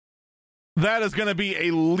 That is going to be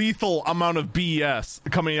a lethal amount of BS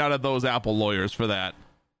coming out of those Apple lawyers for that.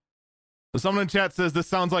 Someone in chat says this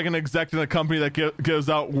sounds like an exec in a company that gives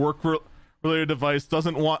out work-related device,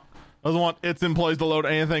 doesn't want its employees to load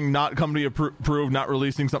anything not company approved, not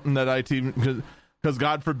releasing something that IT, because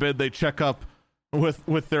God forbid they check up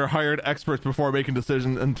with their hired experts before making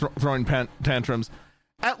decisions and throwing tantrums.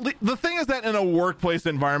 The thing is that in a workplace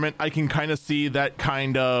environment, I can kind of see that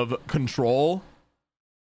kind of control,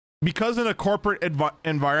 because in a corporate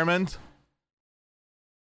environment,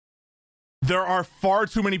 there are far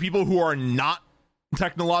too many people who are not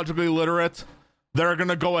technologically literate that are going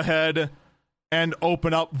to go ahead and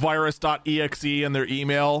open up virus.exe in their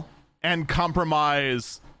email and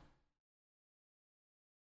compromise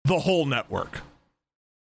the whole network.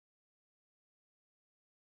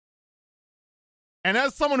 And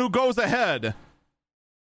as someone who goes ahead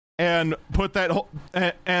and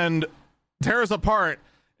and tears apart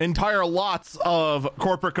entire lots of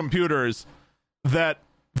corporate computers that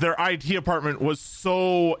their IT department was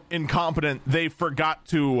so incompetent they forgot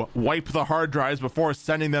to wipe the hard drives before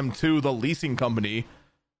sending them to the leasing company.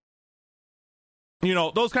 You know,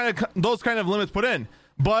 those kind of limits put in.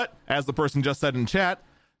 But as the person just said in chat,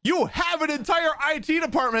 you have an entire IT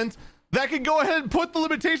department that can go ahead and put the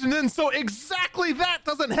limitations in so exactly that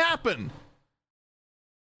doesn't happen.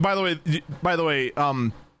 By the way,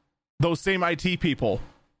 those same IT people,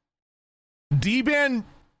 DBAN,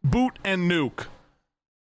 boot, and nuke.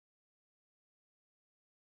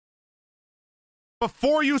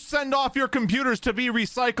 Before you send off your computers to be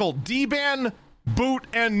recycled, DBAN, boot,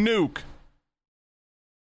 and nuke.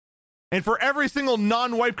 And for every single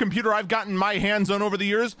non-wipe computer I've gotten my hands on over the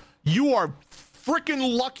years, you are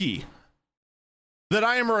freaking lucky that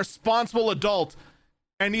I am a responsible adult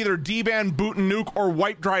and either DBAN, boot, and nuke or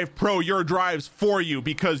Wipe Drive Pro your drives for you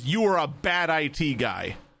because you are a bad IT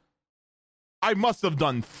guy. I must have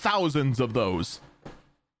done thousands of those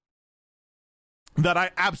that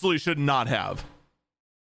I absolutely should not have.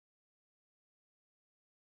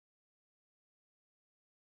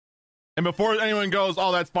 And before anyone goes,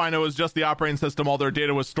 oh, that's fine, it was just the operating system, all their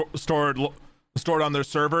data was stored on their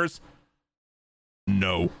servers.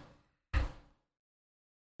 No.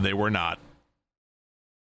 They were not.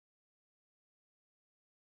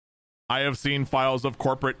 I have seen files of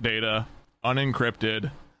corporate data,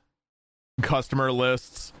 unencrypted, customer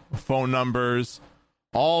lists, phone numbers,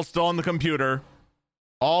 all still on the computer,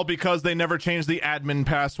 all because they never changed the admin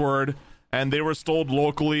password, and they were stored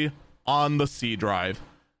locally on the C drive.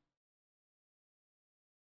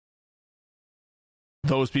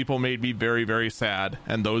 Those people made me very, very sad,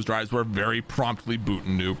 and those drives were very promptly boot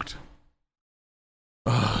and nuked.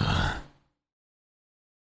 Ugh.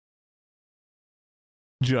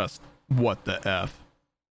 Just what the F?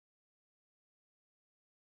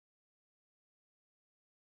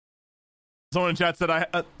 Someone in chat said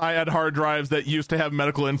I had hard drives that used to have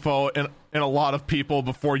medical info in a lot of people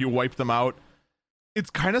before you wipe them out. It's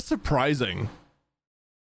kind of surprising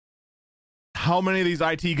how many of these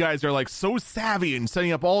IT guys are like so savvy in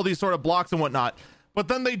setting up all these sort of blocks and whatnot, but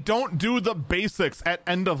then they don't do the basics at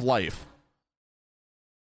end of life.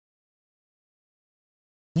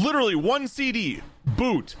 Literally one CD,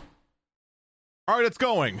 boot. All right, it's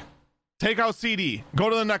going. Take out CD, go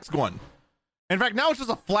to the next one. In fact, now it's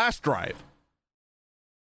just a flash drive.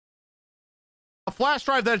 A flash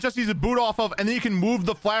drive that it just needs to boot off of, and then you can move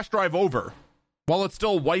the flash drive over while it's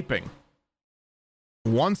still wiping.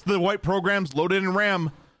 Once the wipe program's loaded in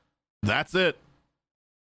RAM, that's it.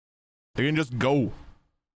 They can just go.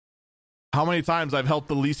 How many times I've helped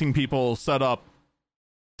the leasing people set up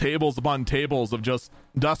tables upon tables of just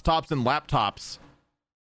desktops and laptops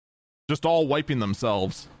just all wiping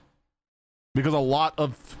themselves because a lot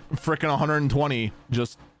of frickin' 120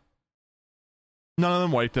 just none of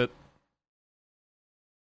them wiped it.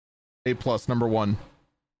 A plus, number one.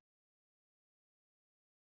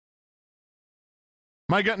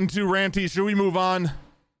 Am I getting too ranty? Should we move on?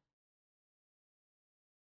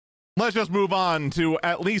 let's just move on to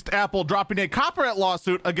at least Apple dropping a copyright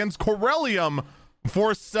lawsuit against Corellium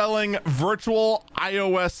for selling virtual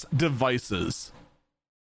iOS devices.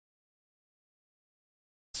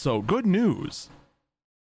 So good news.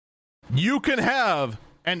 You can have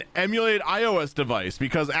an emulated iOS device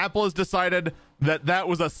because Apple has decided that that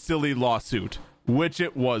was a silly lawsuit, which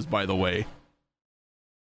it was, by the way.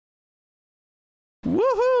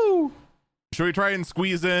 Woohoo! Should we try and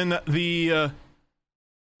squeeze in the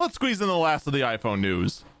let's squeeze in the last of the iPhone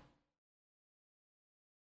news.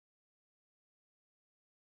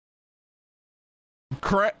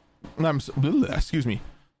 Excuse me.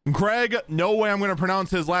 Craig, no way I'm going to pronounce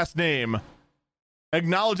his last name,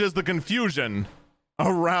 acknowledges the confusion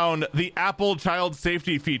around the Apple child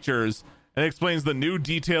safety features and explains the new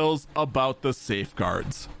details about the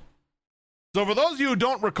safeguards. So for those of you who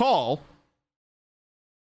don't recall,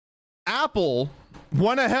 Apple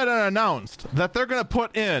went ahead and announced that they're going to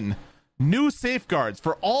put in new safeguards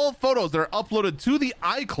for all photos that are uploaded to the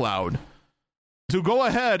iCloud to go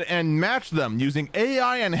ahead and match them using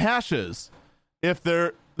AI and hashes if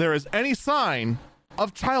there is any sign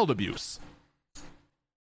of child abuse.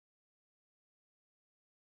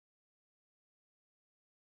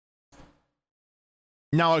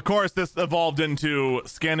 Now, of course, this evolved into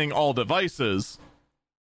scanning all devices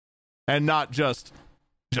and not just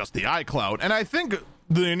the iCloud. And I think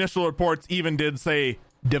the initial reports even did say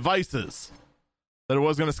devices, that it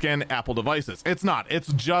was going to scan Apple devices. It's not.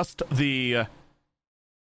 It's just the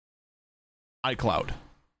iCloud.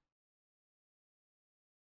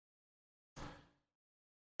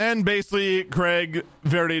 And basically, Craig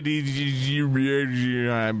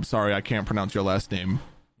I'm sorry, I can't pronounce your last name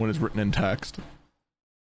when it's written in text.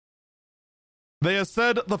 They have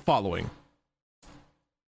said the following.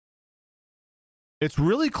 It's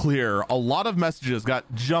really clear a lot of messages got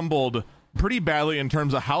jumbled pretty badly in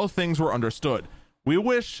terms of how things were understood. We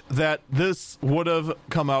wish that this would have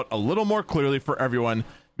come out a little more clearly for everyone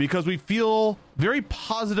because we feel very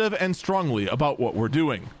positive and strongly about what we're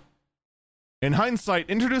doing. In hindsight,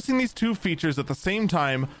 introducing these two features at the same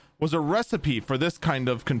time was a recipe for this kind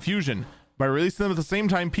of confusion. By releasing them at the same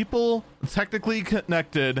time, people technically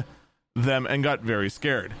connected them and got very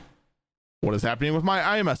scared. What is happening with my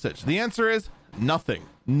iMessage? The answer is nothing.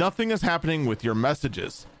 Nothing is happening with your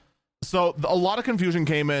messages. So a lot of confusion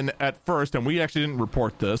came in at first, and we actually didn't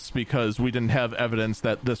report this because we didn't have evidence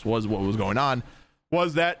that this was what was going on,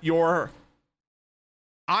 was that your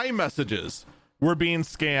iMessages were being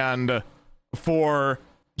scanned for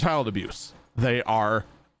child abuse. They are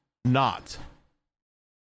not.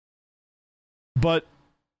 But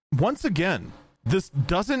once again, this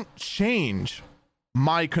doesn't change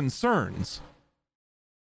my concerns.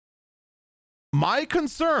 My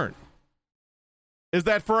concern is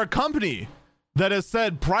that for a company that has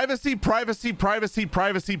said privacy, privacy, privacy,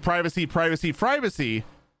 privacy, privacy, privacy, privacy,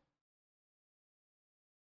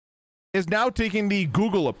 is now taking the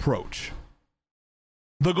Google approach.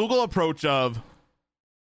 The Google approach of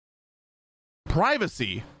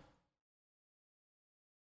privacy,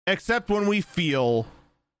 except when we feel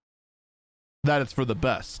that it's for the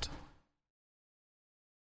best.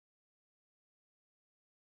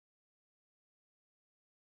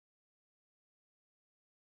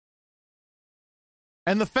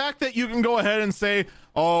 And the fact that you can go ahead and say,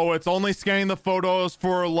 oh, it's only scanning the photos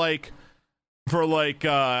for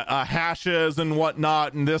hashes and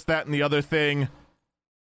whatnot and this, that, and the other thing.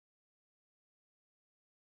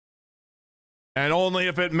 And only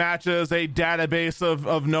if it matches a database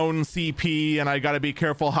of known CP, and I got to be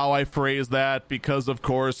careful how I phrase that because, of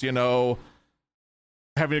course, you know,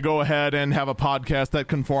 having to go ahead and have a podcast that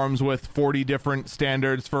conforms with 40 different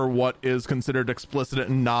standards for what is considered explicit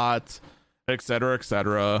and not, etc.,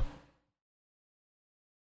 etc.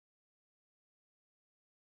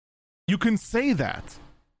 You can say that.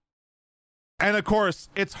 And, of course,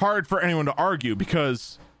 it's hard for anyone to argue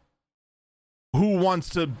because who wants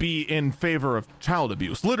to be in favor of child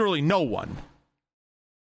abuse? Literally no one.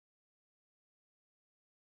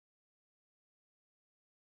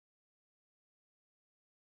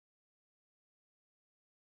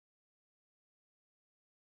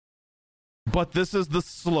 But this is the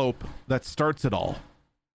slope that starts it all.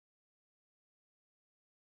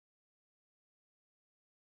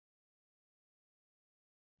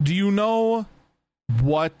 Do you know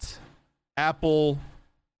what Apple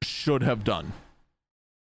should have done?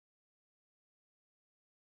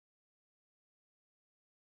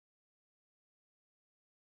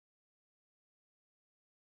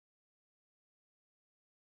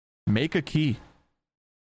 Make a key.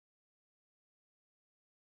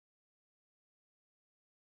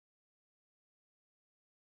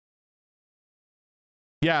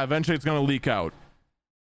 Yeah, eventually it's going to leak out.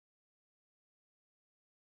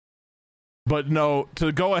 But no,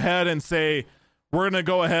 to go ahead and say, we're going to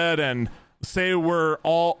go ahead and say we're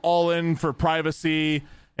all in for privacy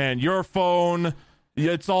and your phone,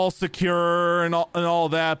 it's all secure and all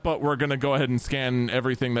that, but we're going to go ahead and scan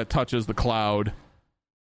everything that touches the cloud.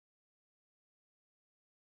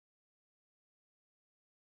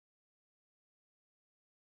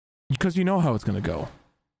 Because you know how it's going to go.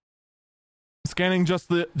 Scanning just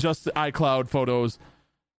the iCloud photos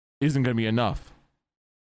isn't going to be enough.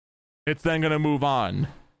 It's then going to move on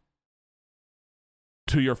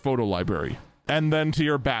to your photo library, and then to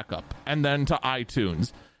your backup, and then to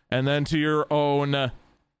iTunes, and then to your own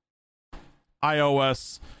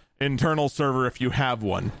iOS internal server if you have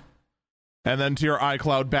one, and then to your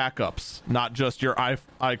iCloud backups, not just your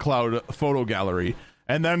iCloud photo gallery,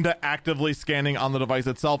 and then to actively scanning on the device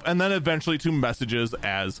itself, and then eventually to messages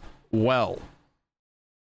as well.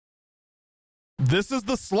 This is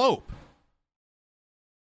the slope.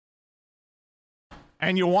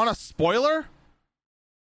 And you want a spoiler?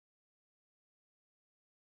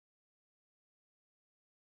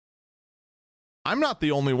 I'm not the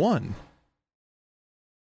only one.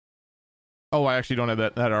 Oh, I actually don't have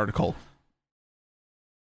that article.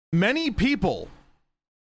 Many people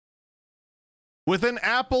within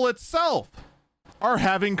Apple itself are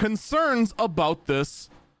having concerns about this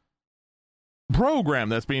program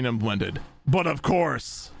that's being implemented. But of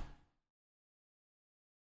course,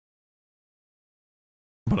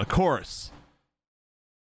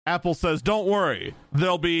 Apple says, don't worry,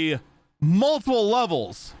 there'll be multiple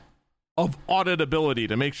levels of auditability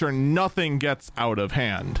to make sure nothing gets out of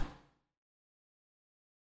hand.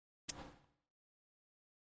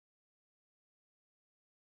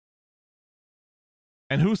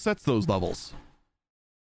 And who sets those levels?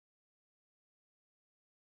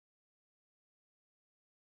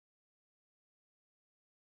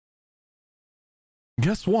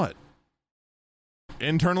 Guess what?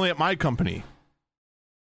 Internally at my company,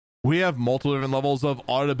 we have multiple different levels of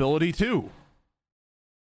auditability too.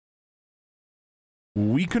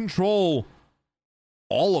 We control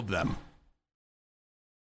all of them.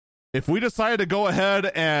 If we decide to go ahead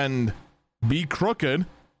and be crooked,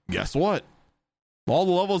 guess what? All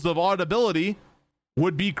the levels of auditability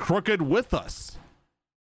would be crooked with us.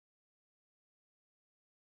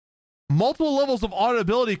 Multiple levels of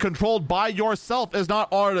auditability controlled by yourself is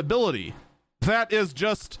not auditability. That is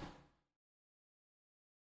just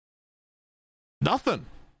nothing.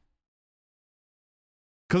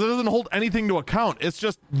 Because it doesn't hold anything to account. It's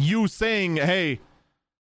just you saying, hey,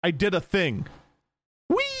 I did a thing.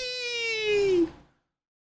 Whee!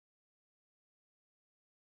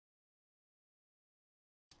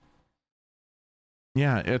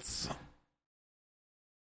 Yeah, it's...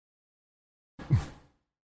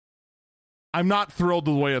 I'm not thrilled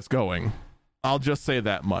with the way it's going. I'll just say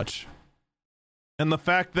that much. And the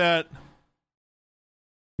fact that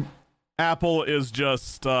Apple is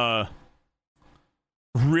just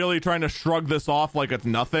really trying to shrug this off like it's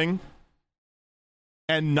nothing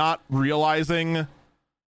and not realizing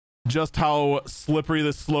just how slippery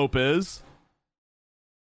this slope is.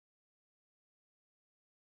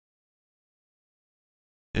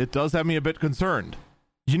 It does have me a bit concerned.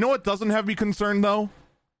 You know what doesn't have me concerned, though?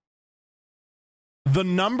 The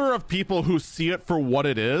number of people who see it for what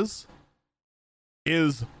it is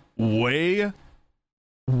way,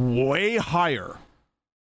 way higher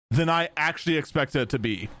than I actually expected it to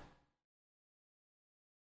be.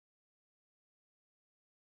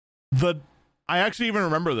 I actually even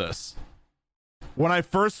remember this. When I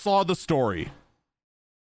first saw the story,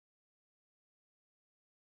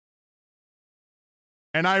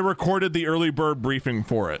 and I recorded the early bird briefing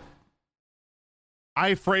for it,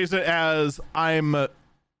 I phrase it as I'm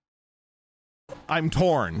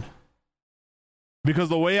torn, because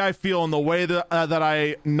the way I feel and the way that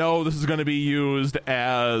I know this is going to be used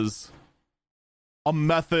as a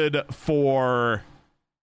method for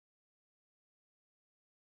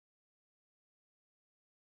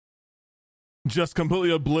just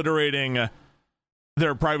completely obliterating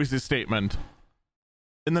their privacy statement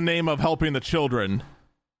in the name of helping the children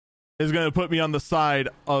is going to put me on the side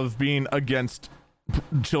of being against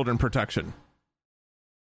children protection,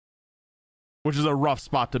 which is a rough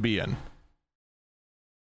spot to be in.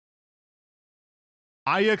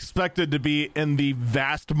 I expected to be in the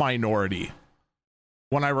vast minority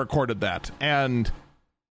when I recorded that, and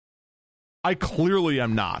I clearly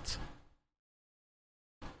am not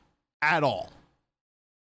at all.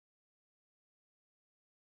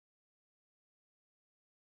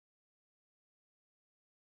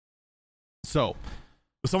 So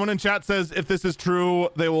Someone in chat says if this is true,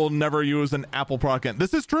 they will never use an Apple product again.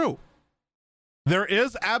 This is true. There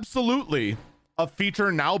is absolutely a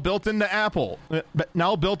feature now built into Apple,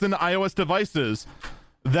 now built into iOS devices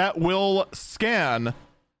that will scan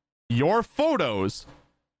your photos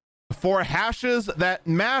for hashes that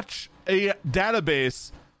match a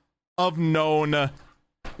database of known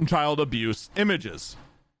child abuse images.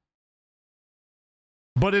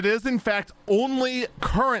 But it is in fact only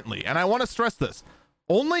currently, and I want to stress this,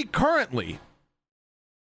 only currently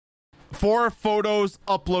for photos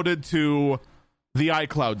uploaded to the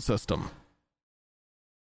iCloud system.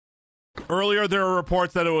 Earlier there were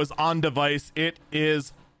reports that it was on device. It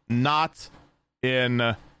is not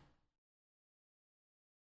in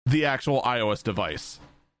the actual iOS device.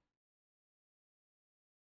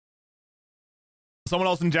 Someone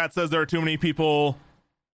else in chat says there are too many people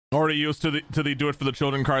already used to the do it for the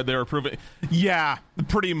children card they were approving. Yeah,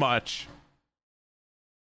 pretty much.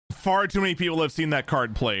 Far too many people have seen that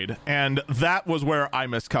card played, and that was where I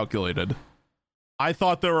miscalculated. I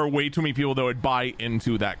thought there were way too many people that would buy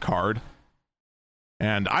into that card,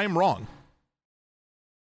 and I'm wrong.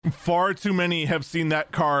 Far too many have seen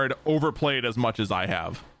that card overplayed as much as I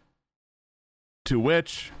have. To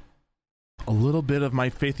which a little bit of my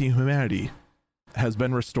faith in humanity has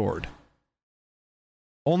been restored.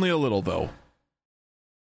 Only a little, though.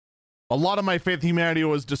 A lot of my faith in humanity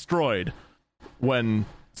was destroyed when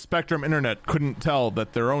Spectrum Internet couldn't tell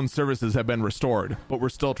that their own services had been restored, but we're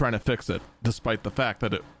still trying to fix it, despite the fact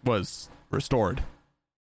that it was restored.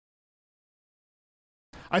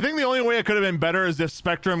 I think the only way it could have been better is if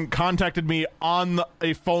Spectrum contacted me on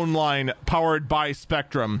a phone line powered by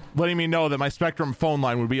Spectrum, letting me know that my Spectrum phone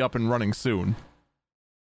line would be up and running soon.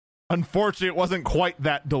 Unfortunately, it wasn't quite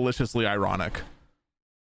that deliciously ironic.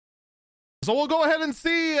 So we'll go ahead and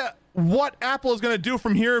see what Apple is going to do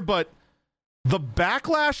from here, but the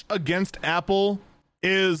backlash against Apple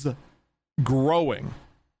is growing.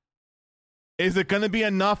 Is it going to be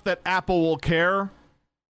enough that Apple will care?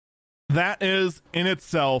 That is in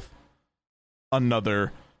itself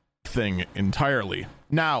another thing entirely.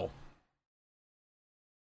 Now,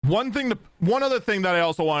 one other thing that I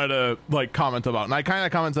also wanted to comment about, and I kind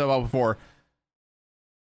of commented about before.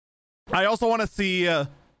 I also want to see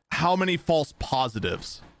how many false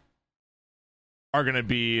positives are going to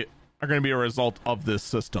be a result of this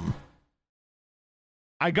system.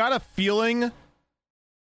 I got a feeling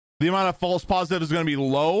the amount of false positives is going to be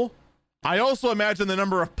low. I also imagine the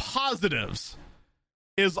number of positives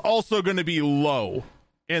is also going to be low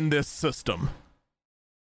in this system.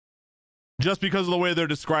 Just because of the way they're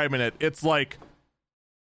describing it. It's like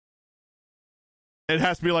it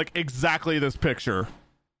has to be like exactly this picture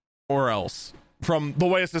or else, from the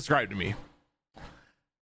way it's described to me.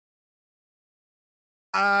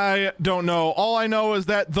 I don't know. All I know is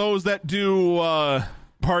that those that do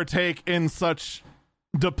partake in such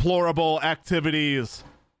deplorable activities,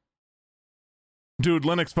 dude,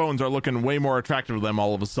 Linux phones are looking way more attractive to them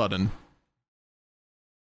all of a sudden.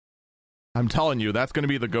 I'm telling you, that's going to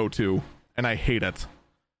be the go-to, and I hate it.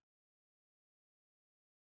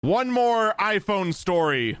 One more iPhone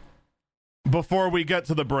story before we get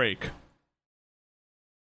to the break.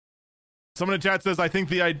 Someone in chat says, I think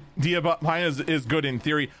the idea behind it is good in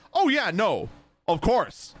theory. Oh yeah, no, of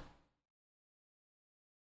course.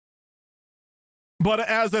 But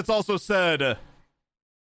as it's also said,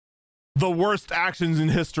 the worst actions in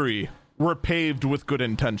history were paved with good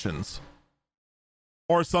intentions.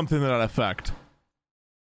 Or something to that effect.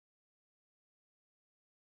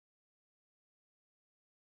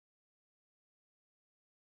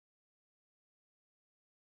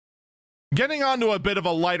 Getting on to a bit of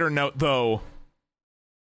a lighter note, though.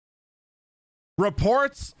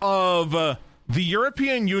 Reports of the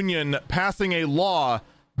European Union passing a law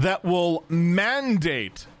that will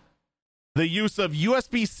mandate the use of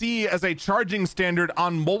USB-C as a charging standard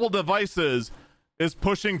on mobile devices is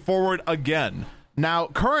pushing forward again. Now,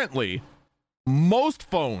 currently, most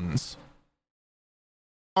phones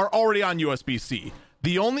are already on USB-C.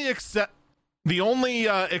 The only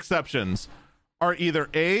exceptions are either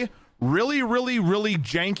A, really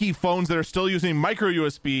janky phones that are still using micro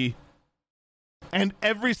USB, and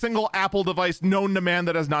every single Apple device known to man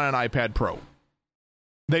that is not an iPad Pro.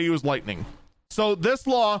 They use Lightning. So this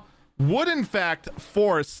law would in fact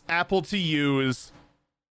force Apple to use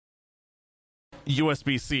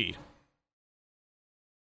USB-C.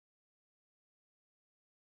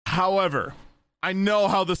 However, I know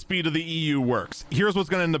how the speed of the EU works. Here's what's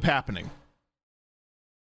going to end up happening.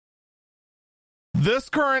 This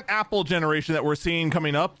current Apple generation that we're seeing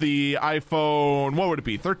coming up, the iPhone, what would it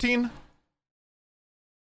be, 13?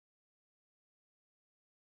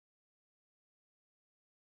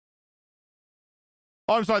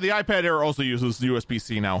 Oh, I'm sorry. The iPad Air also uses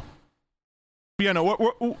USB-C now. But yeah,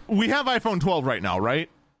 no, we have iPhone 12 right now, right?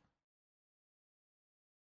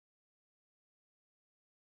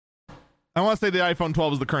 I want to say the iPhone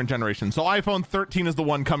 12 is the current generation. So iPhone 13 is the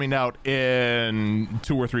one coming out in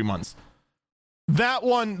 2 or 3 months. That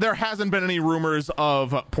one, there hasn't been any rumors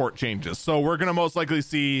of port changes. So we're going to most likely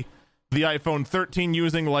see the iPhone 13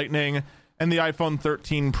 using Lightning and the iPhone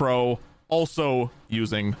 13 Pro also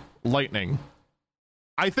using Lightning.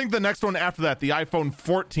 I think the next one after that, the iPhone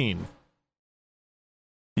 14,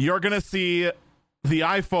 you're going to see the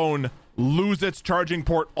iPhone lose its charging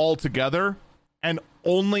port altogether and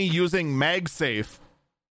only using MagSafe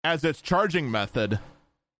as its charging method.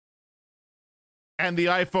 And the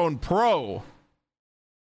iPhone Pro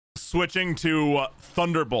switching to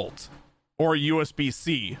Thunderbolt or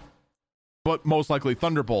USB-C, but most likely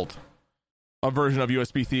Thunderbolt, a version of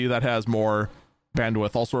USB-C that has more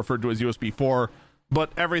bandwidth, also referred to as USB 4.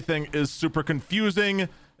 But everything is super confusing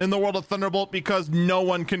in the world of Thunderbolt because no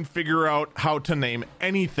one can figure out how to name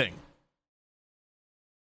anything.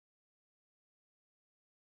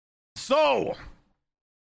 So,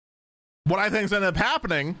 what I think is going to end up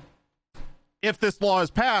happening, if this law is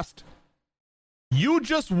passed, you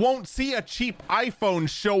just won't see a cheap iPhone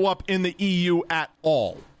show up in the EU at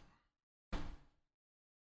all.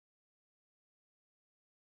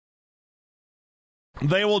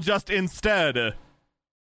 They will just instead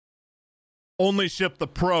only ship the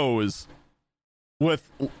Pros with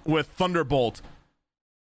Thunderbolt,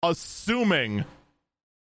 assuming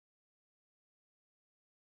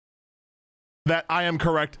that I am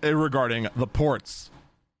correct regarding the ports.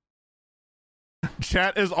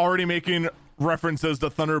 Chat is already making references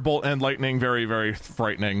to Thunderbolt and Lightning very, very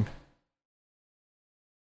frightening.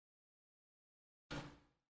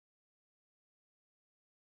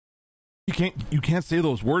 You can't say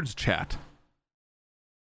those words, chat.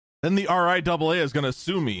 Then the RIAA is going to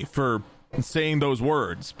sue me for saying those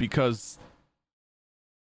words because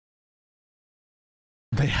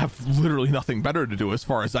they have literally nothing better to do as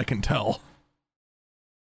far as I can tell.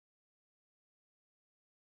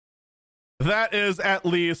 That is at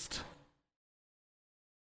least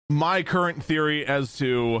my current theory as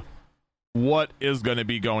to what is going to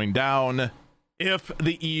be going down if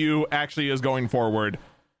the EU actually is going forward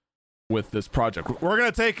with this project. We're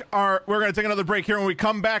going to take another break here. When we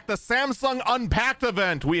come back, the Samsung Unpacked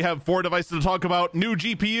event. We have 4 devices to talk about, new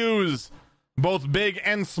GPUs, both big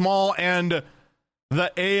and small, and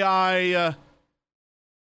the AI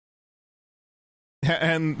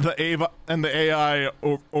and the AI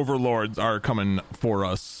overlords are coming for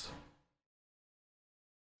us.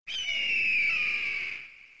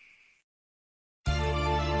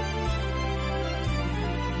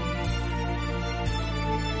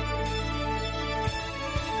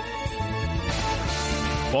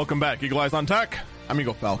 Welcome back, Eagle Eyes on Tech. I'm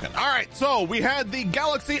Eagle Falcon. All right, so we had the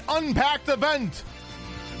Galaxy Unpacked event,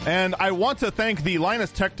 and I want to thank the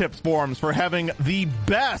Linus Tech Tips forums for having the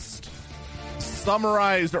best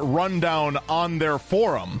summarized rundown on their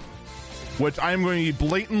forum, which I'm going to be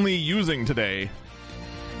blatantly using today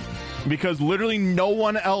because literally no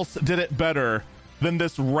one else did it better than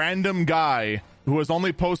this random guy who has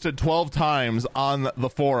only posted 12 times on the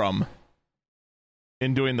forum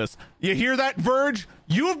in doing this. You hear that, Verge?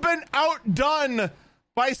 You've been outdone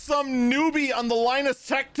by some newbie on the Linus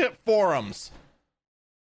Tech Tip forums.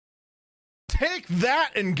 Take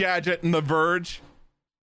that, Engadget and the Verge.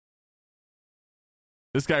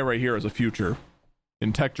 This guy right here is a future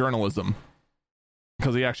in tech journalism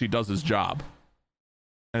because he actually does his job.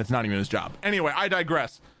 And it's not even his job. Anyway, I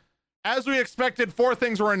digress. As we expected, 4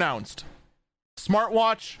 things were announced.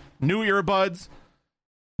 Smartwatch, new earbuds,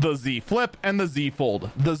 the Z Flip, and the Z Fold.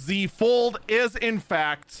 The Z Fold is, in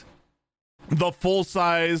fact, the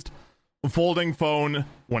full-sized folding phone.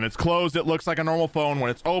 When it's closed, it looks like a normal phone. When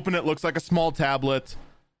it's open, it looks like a small tablet.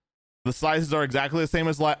 The sizes are exactly the same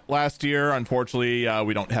as last year. Unfortunately,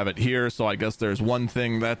 we don't have it here, so I guess there's one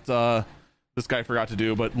thing that this guy forgot to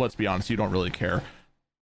do, but let's be honest, you don't really care.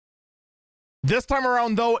 This time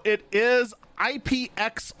around, though, it is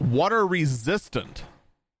IPX water resistant.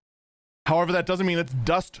 However, that doesn't mean it's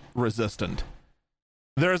dust resistant.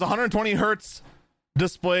 There's 120 hertz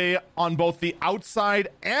display on both the outside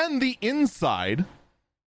and the inside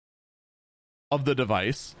of the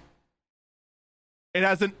device. It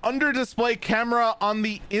has an under display camera on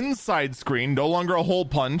the inside screen, no longer a hole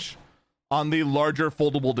punch on the larger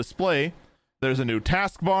foldable display. There's a new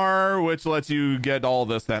taskbar, which lets you get all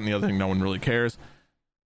this, that, and the other thing no one really cares.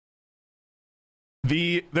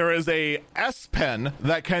 There is a S Pen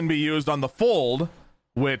that can be used on the Fold,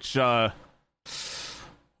 which, oh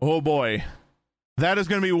boy, That is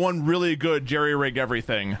going to be one really good jerry rig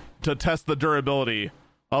everything to test the durability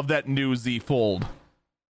of that new Z Fold.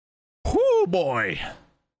 Whoo boy.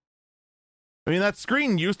 I mean, that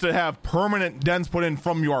screen used to have permanent dents put in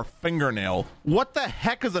from your fingernail. What the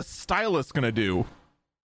heck is a stylus going to do?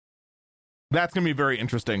 That's going to be very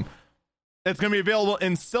interesting. It's going to be available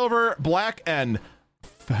in silver, black, and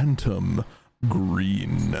phantom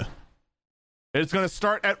green. It's going to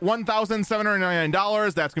start at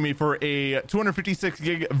 $1,799. That's going to be for a 256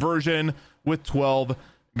 gig version with 12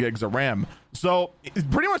 gigs of RAM. So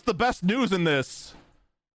pretty much the best news in this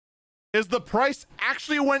is the price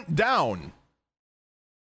actually went down.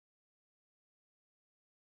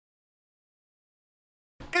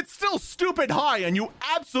 It's still stupid high, and you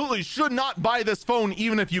absolutely should not buy this phone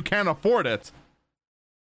even if you can't afford it.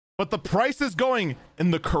 But the price is going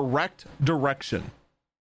in the correct direction.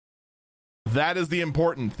 That is the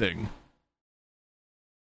important thing.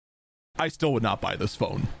 I still would not buy this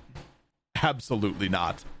phone. Absolutely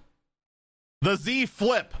not. The Z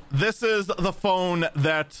Flip. This is the phone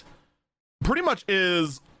that pretty much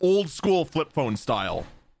is old school flip phone style.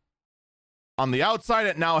 On the outside,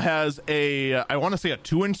 it now has I want to say a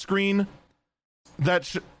 2-inch screen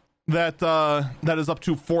that is up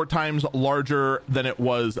to 4 times larger than it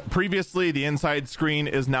was previously. The inside screen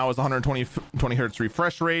is now 120 hertz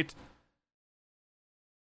refresh rate.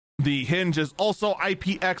 The hinge is also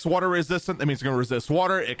IPX water resistant. That means it's going to resist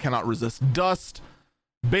water. It cannot resist dust.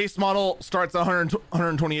 Base model starts at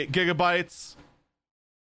 128 gigabytes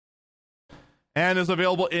and is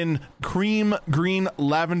available in cream, green,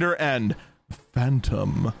 lavender, and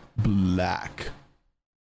phantom black.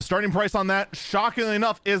 Starting price on that, shockingly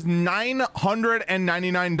enough, is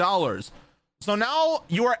 $999. So now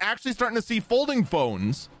you are actually starting to see folding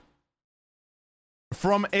phones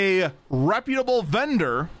from a reputable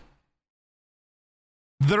vendor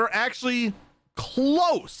that are actually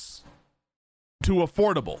close to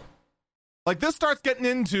affordable. Like, this starts getting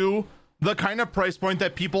into the kind of price point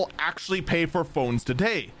that people actually pay for phones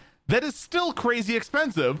today. That is still crazy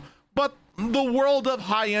expensive, but the world of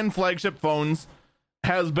high-end flagship phones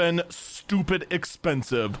has been stupid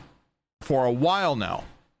expensive for a while now.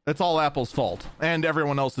 It's all Apple's fault, and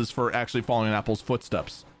everyone else's for actually following in Apple's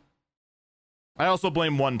footsteps. I also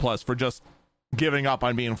blame OnePlus for just giving up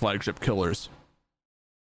on being flagship killers.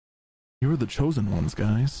 You were the chosen ones,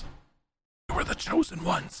 guys. You were the chosen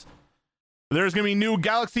ones. There's going to be new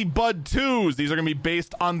Galaxy Bud 2s. These are going to be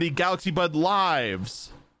based on the Galaxy Bud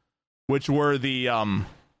Lives, which were the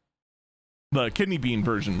kidney bean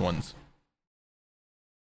version ones.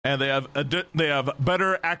 And they have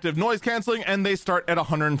better active noise canceling, and they start at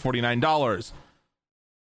 $149.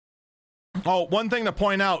 Oh, one thing to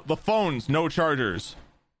point out, the phones, no chargers.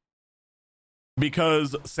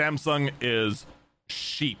 Because Samsung is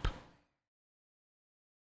cheap.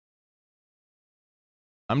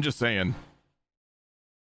 I'm just saying.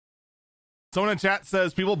 Someone in chat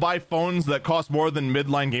says people buy phones that cost more than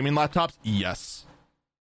midline gaming laptops. Yes.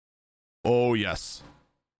 Oh, yes.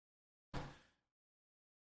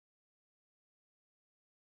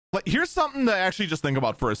 But here's something to actually just think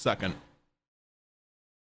about for a second.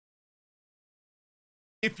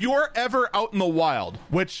 If you're ever out in the wild,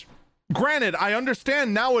 which, granted, I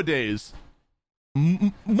understand nowadays,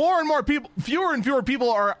 more and more people, fewer and fewer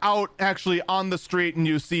people are out actually on the street and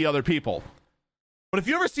you see other people. But if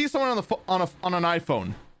you ever see someone on an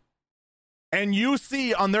iPhone and you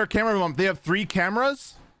see on their camera bump they have 3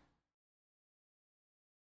 cameras,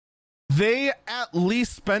 they at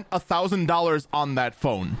least spent $1,000 on that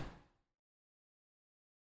phone.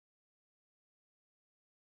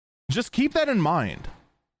 Just keep that in mind.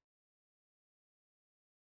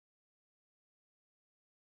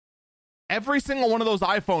 Every single one of those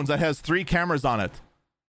iPhones that has 3 cameras on it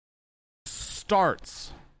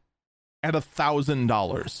starts at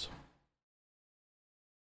 $1,000.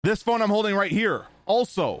 This phone I'm holding right here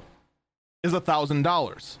also is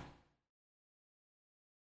 $1,000.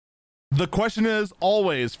 The question is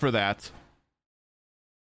always for that,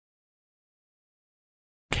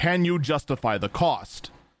 can you justify the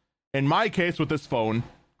cost? In my case with this phone,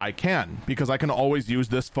 I can, because I can always use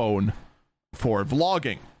this phone for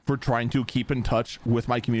vlogging, for trying to keep in touch with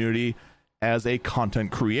my community as a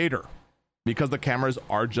content creator, because the cameras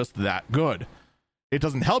are just that good. It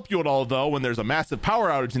doesn't help you at all, though, when there's a massive power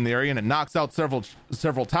outage in the area and it knocks out several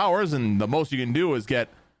towers, and the most you can do is get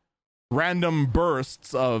random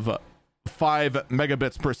bursts of 5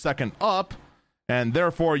 megabits per second up, and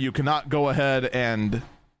therefore you cannot go ahead and,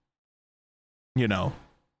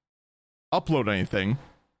 upload anything.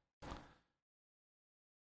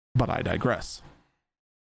 But I digress.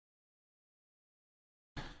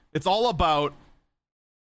 It's all about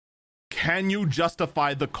can you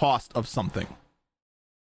justify the cost of something?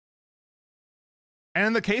 And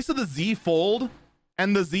in the case of the Z Fold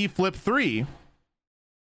and the Z Flip 3,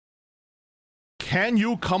 can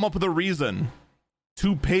you come up with a reason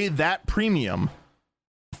to pay that premium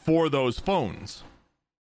for those phones?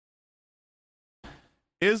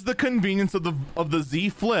 Is the convenience of the Z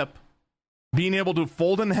Flip being able to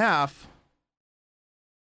fold in half,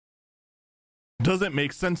 does it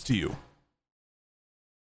make sense to you?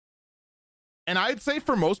 And I'd say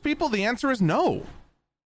for most people, the answer is no.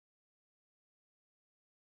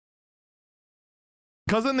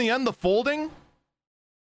 Because in the end, the folding,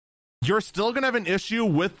 you're still going to have an issue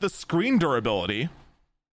with the screen durability.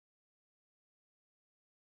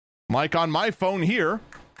 Like on my phone here,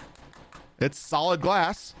 it's solid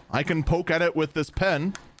glass. I can poke at it with this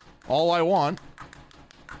pen all I want,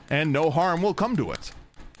 and no harm will come to it.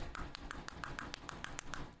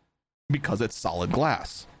 Because it's solid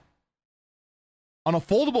glass. On a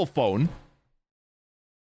foldable phone,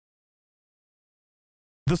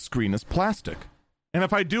 the screen is plastic. And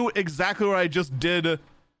if I do exactly what I just did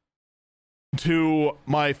to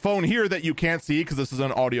my phone here that you can't see because this is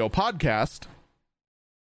an audio podcast,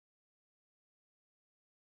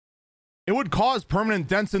 it would cause permanent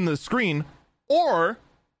dents in the screen or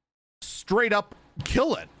straight up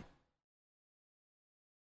kill it.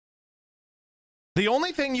 The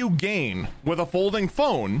only thing you gain with a folding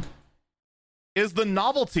phone is the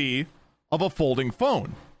novelty of a folding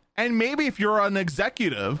phone. And maybe if you're an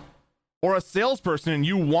executive or a salesperson and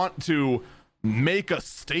you want to make a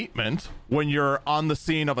statement when you're on the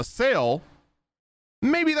scene of a sale,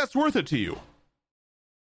 maybe that's worth it to you.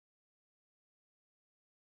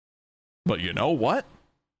 But you know what?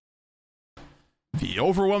 The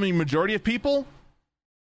overwhelming majority of people,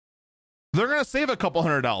 they're going to save a couple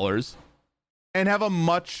 $100 and have a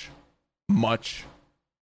much, much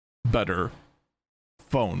better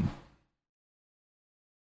phone.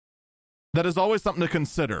 That is always something to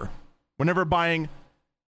consider whenever buying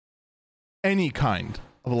any kind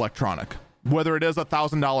of electronic, whether it is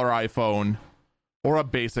 $1,000 iPhone or a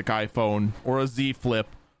basic iPhone or a Z Flip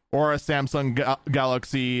or a Samsung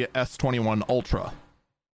Galaxy S21 Ultra.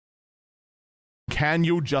 Can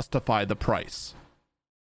you justify the price?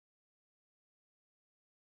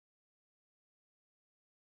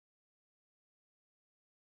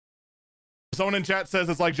 Someone in chat says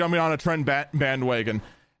it's like jumping on a trend bandwagon.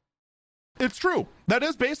 It's true. That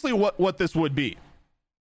is basically what this would be.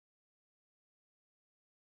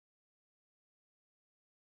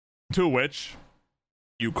 To which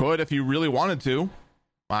you could, if you really wanted to.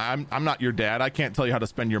 I'm not your dad. I can't tell you how to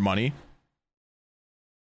spend your money.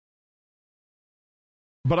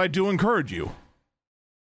 But I do encourage you.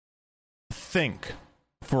 Think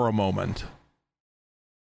for a moment.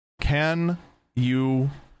 Can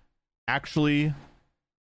you actually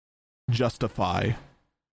justify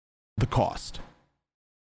the cost?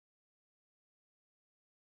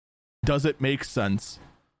 Does it make sense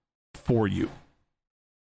for you?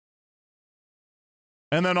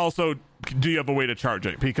 And then also, do you have a way to charge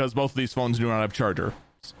it? Because both of these phones do not have charger.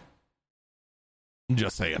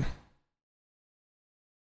 Just saying.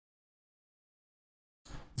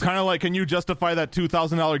 It's kind of like, can you justify that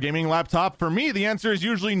 $2,000 gaming laptop? For me, the answer is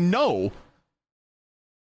usually no.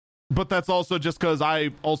 But that's also just because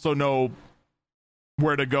I also know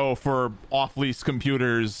where to go for off-lease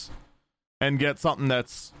computers and get something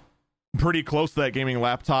that's pretty close to that gaming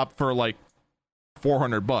laptop for like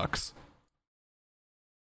 $400.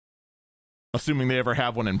 Assuming they ever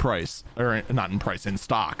have one in price. Or not in price, in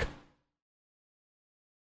stock.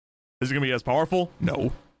 Is it going to be as powerful?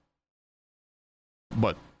 No.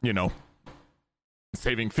 But, you know,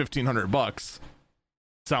 saving $1,500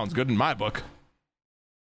 sounds good in my book.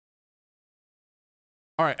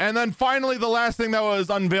 All right, and then finally, the last thing that was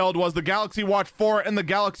unveiled was the Galaxy Watch 4 and the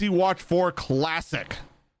Galaxy Watch 4 Classic.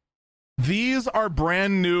 These are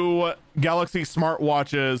brand new Galaxy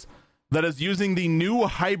smartwatches that is using the new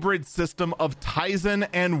hybrid system of Tizen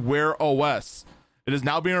and Wear OS. It is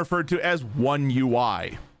now being referred to as One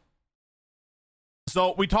UI.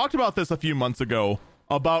 So we talked about this a few months ago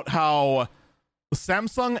about how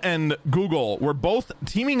Samsung and Google were both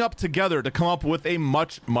teaming up together to come up with a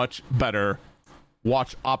much, much better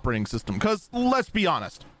watch operating system. Because let's be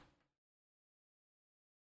honest,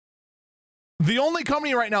 the only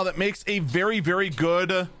company right now that makes a very, very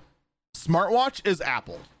good smartwatch is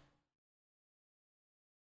Apple.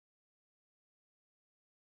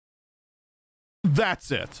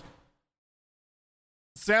 That's it.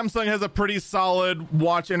 Samsung has a pretty solid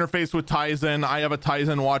watch interface with Tizen. I have a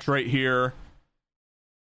Tizen watch right here.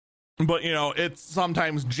 but you know, it's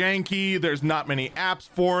sometimes janky. There's not many apps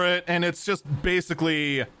for it, and it's just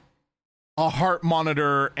basically a heart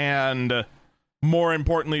monitor, and more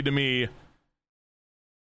importantly to me,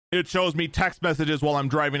 it shows me text messages while I'm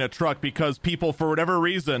driving a truck, because people, for whatever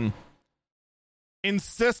reason,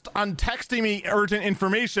 insist on texting me urgent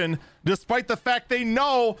information despite the fact they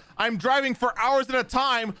know I'm driving for hours at a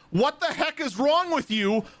time. What the heck is wrong with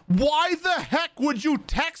you? Why the heck would you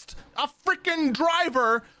text a freaking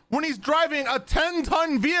driver when he's driving a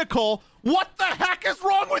 10-ton vehicle? What the heck is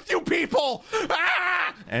wrong with you people?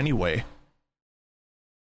 Ah! Anyway,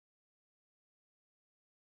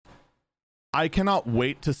 I cannot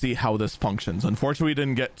wait to see how this functions. Unfortunately, we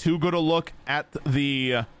didn't get too good a look at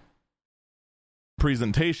the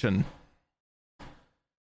presentation.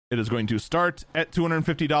 It is going to start at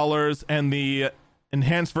 $250, and the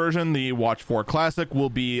enhanced version, the Watch 4 Classic,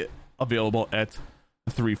 will be available at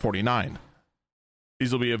 $349.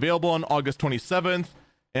 These will be available on August 27th,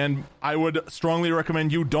 and I would strongly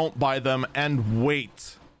recommend you don't buy them and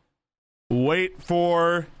wait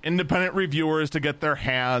for independent reviewers to get their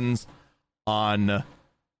hands on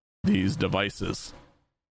these devices.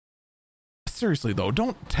 Seriously though,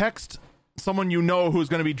 don't text someone you know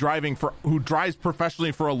who drives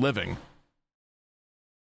professionally for a living.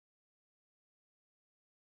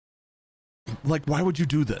 Like, why would you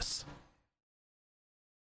do this?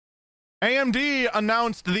 AMD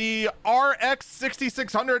announced the RX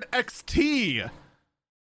 6600 XT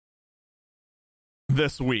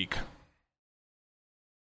this week.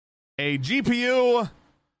 A GPU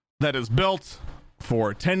that is built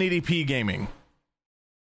for 1080p gaming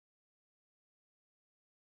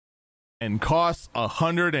and costs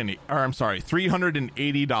 $380.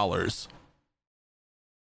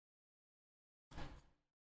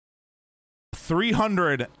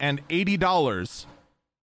 $380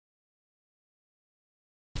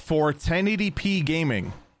 for 1080p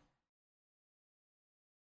gaming.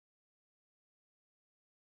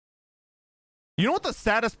 You know what the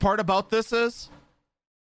saddest part about this is?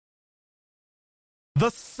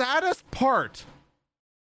 The saddest part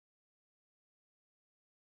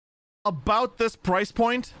about this price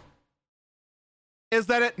point is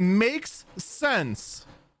that it makes sense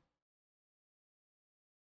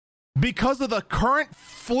because of the current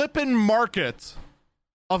flippin' market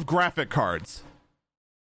of graphic cards.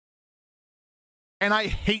 And I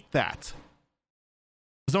hate that.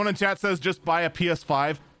 Zone in chat says just buy a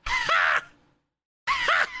PS5.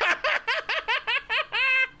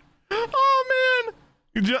 Oh man.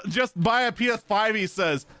 Just buy a PS5, he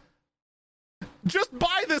says. Just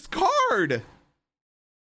buy this card.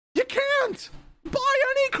 You can't buy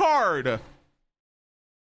any card.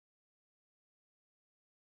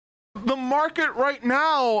 The market right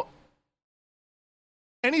now,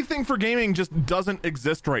 anything for gaming just doesn't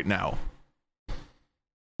exist right now.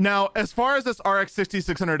 Now, as far as this RX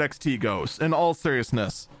 6600 XT goes, in all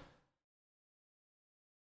seriousness,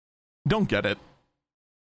 don't get it.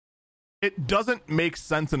 It doesn't make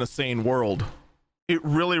sense in a sane world. It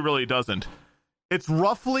really, really doesn't. It's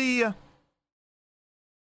roughly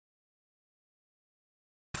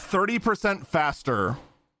 30% faster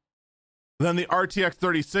than the RTX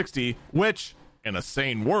 3060, which, in a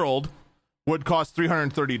sane world, would cost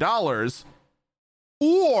 $330,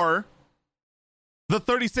 or the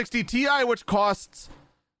 3060 Ti, which costs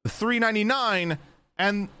 $399,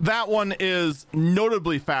 and that one is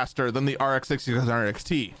notably faster than the RX 6600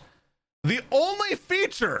 XT. The only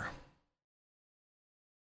feature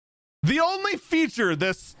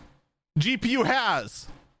this GPU has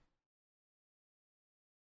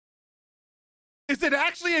is it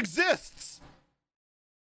actually exists.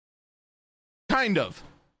 Kind of.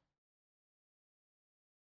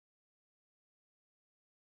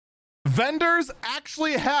 Vendors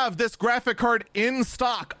actually have this graphic card in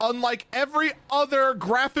stock, unlike every other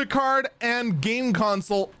graphic card and game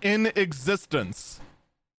console in existence.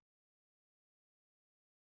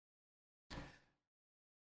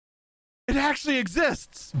 It actually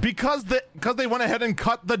exists because they went ahead and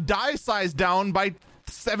cut the die size down by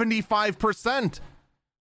 75%.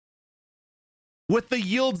 With the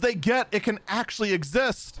yields they get, it can actually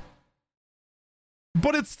exist.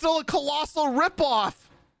 But it's still a colossal ripoff.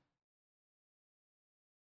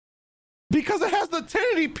 Because it has the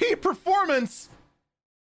 1080p performance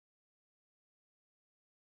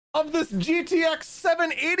of this GTX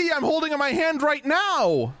 780 I'm holding in my hand right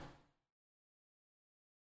now.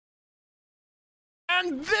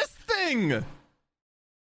 And this thing,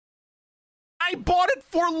 I bought it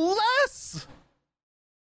for less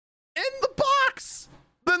in the box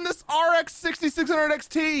than this RX 6600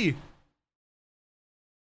 XT.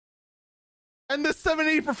 And this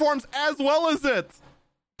 780 performs as well as it.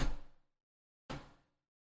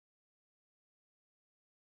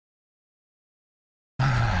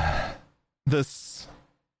 This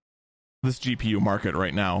GPU market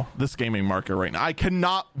right now, this gaming market right now, I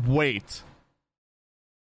cannot wait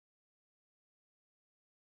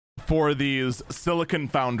for these silicon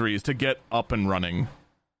foundries to get up and running.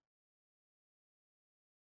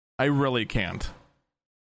 I really can't.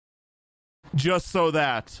 Just so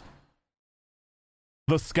that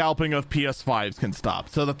the scalping of PS5s can stop,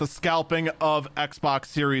 so that the scalping of Xbox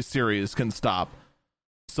Series can stop,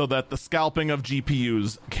 so that the scalping of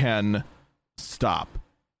GPUs can stop.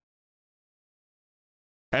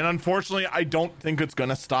 And unfortunately, I don't think it's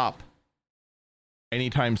gonna stop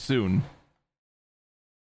anytime soon.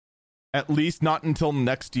 At least not until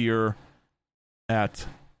next year at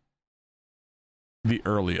the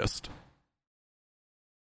earliest.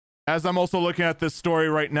 As I'm also looking at this story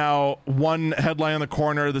right now, one headline in the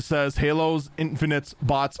corner that says Halo's Infinite's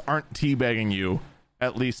bots aren't teabagging you,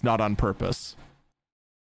 at least not on purpose.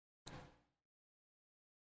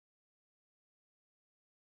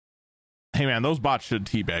 Hey man, those bots should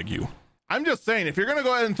teabag you. I'm just saying, if you're gonna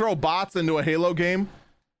go ahead and throw bots into a Halo game,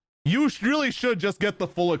 you really should just get the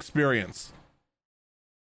full experience.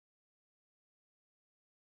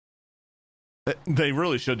 They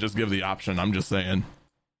really should just give the option. I'm just saying.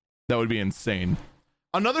 That would be insane.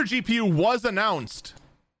 Another GPU was announced.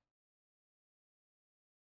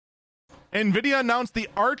 NVIDIA announced the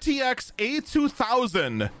RTX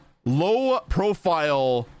A2000 low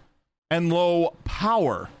profile and low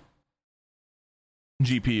power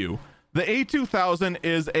GPU. The A2000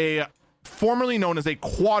 is a formerly known as a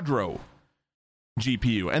Quadro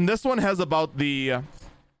GPU, and this one has about the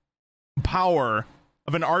power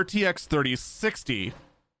of an RTX 3060,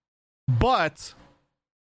 but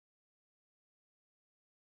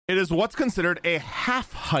it is what's considered a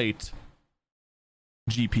half-height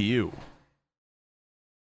GPU.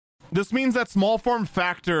 This means that small form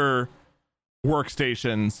factor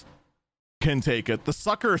workstations can take it. The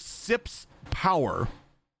sucker sips power,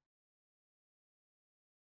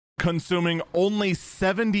 consuming only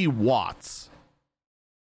 70 watts.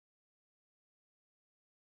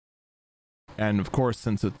 And of course,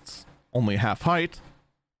 since it's only half height,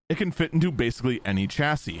 it can fit into basically any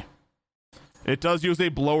chassis. It does use a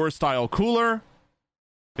blower style cooler.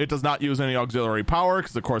 It does not use any auxiliary power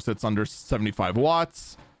because of course it's under 75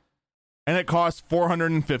 watts. And it costs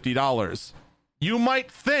 $450. You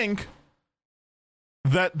might think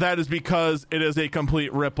that that is because it is a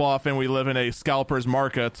complete ripoff and we live in a scalper's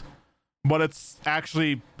market, but it's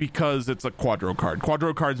actually because it's a Quadro card.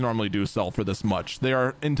 Quadro cards normally do sell for this much. They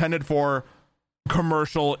are intended for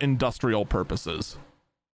commercial industrial purposes.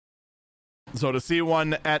 So to see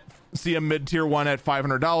a mid-tier one at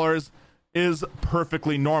 $500 is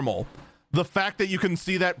perfectly normal. The fact that you can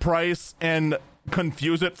see that price and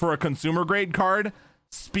confuse it for a consumer grade card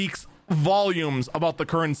speaks volumes about the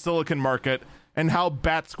current silicon market and how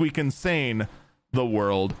bat squeak insane the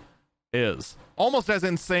world is. Almost as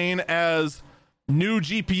insane as new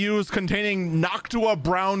GPUs containing Noctua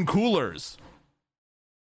brown coolers.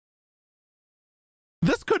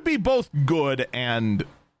 This could be both good and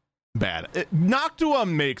bad. Noctua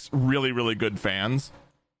makes really, really good fans.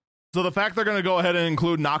 So the fact they're going to go ahead and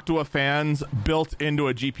include Noctua fans built into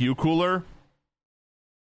a GPU cooler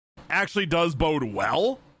actually does bode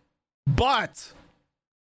well. But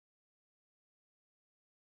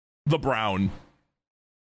the brown.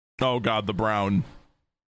 Oh God, the brown.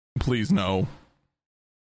 Please no.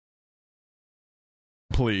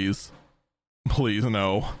 Please. Please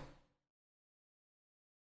no.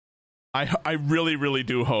 I really, really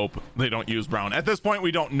do hope they don't use brown. At this point,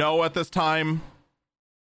 we don't know at this time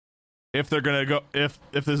if they're gonna go if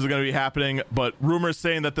this is gonna be happening, but rumors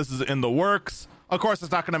saying that this is in the works. Of course,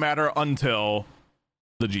 it's not gonna matter until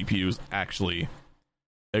the GPUs actually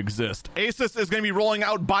exist. Asus is gonna be rolling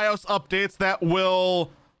out BIOS updates that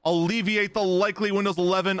will alleviate the likely Windows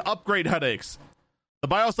 11 upgrade headaches. The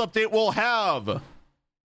BIOS update will have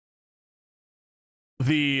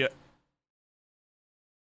the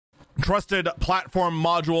trusted platform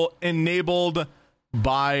module enabled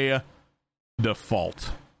by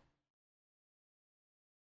default.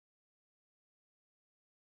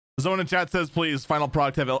 Zone in chat says, please, final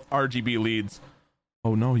product have RGB leads.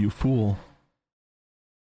 Oh no, you fool.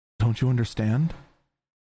 Don't you understand?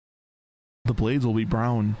 The blades will be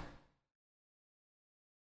brown.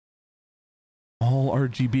 All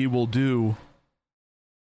RGB will do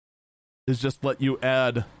is just let you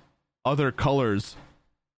add other colors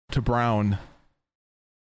to brown.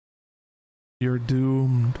 You're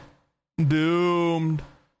doomed. Doomed.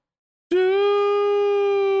 Doomed.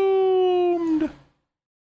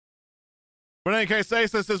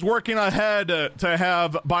 NKSasis is working ahead to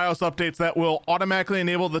have BIOS updates that will automatically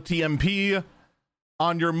enable the TMP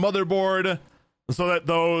on your motherboard, so that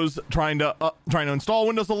those trying to install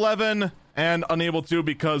Windows 11 and unable to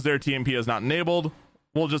because their TMP is not enabled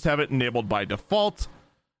will just have it enabled by default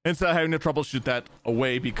instead of having to troubleshoot that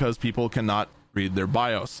away because people cannot read their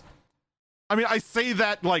BIOS. I mean, I say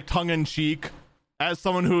that like tongue-in-cheek as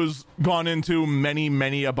someone who's gone into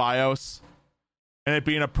many a BIOS and it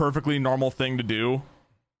being a perfectly normal thing to do.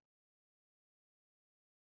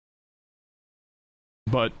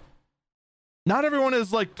 But not everyone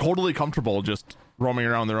is like totally comfortable just roaming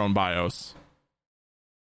around their own BIOS.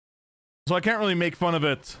 So I can't really make fun of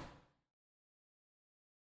it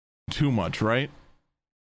too much, right?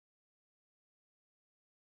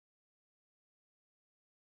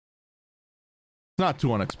 It's not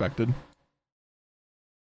too unexpected.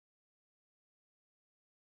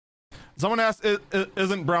 Someone asked,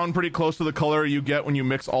 isn't brown pretty close to the color you get when you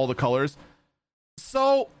mix all the colors?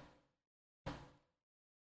 So,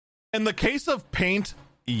 in the case of paint,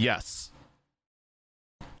 yes.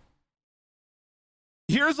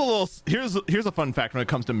 Here's a fun fact when it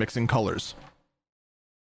comes to mixing colors.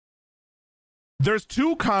 There's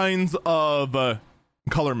two kinds of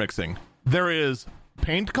color mixing. There is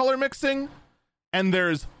paint color mixing, and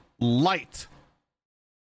there's light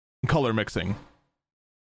color mixing.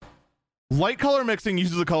 Light color mixing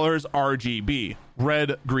uses the colors RGB,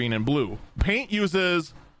 red, green, and blue. Paint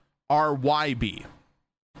uses RYB,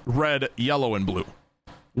 red, yellow, and blue.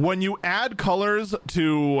 When you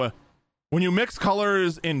mix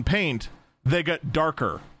colors in paint, they get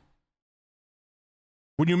darker.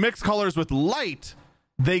 When you mix colors with light,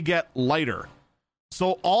 they get lighter.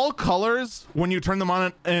 So all colors, when you turn them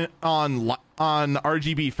on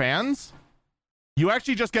RGB fans, you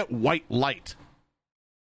actually just get white light.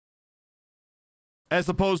 As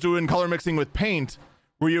opposed to in color mixing with paint,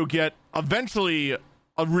 where you get eventually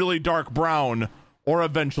a really dark brown or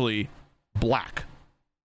eventually black.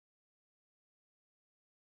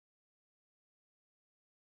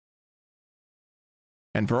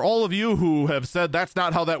 And for all of you who have said that's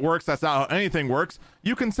not how that works, that's not how anything works,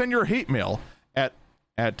 you can send your hate mail at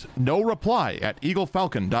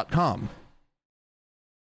noreply@eaglefalcon.com.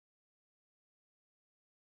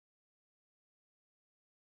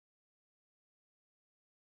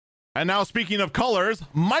 And now, speaking of colors,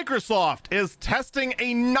 Microsoft is testing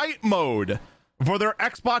a night mode for their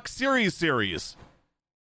Xbox series.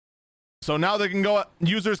 So now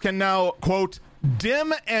users can now, quote,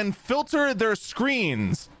 dim and filter their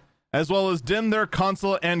screens, as well as dim their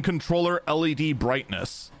console and controller LED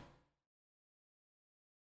brightness.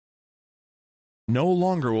 No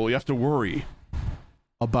longer will you have to worry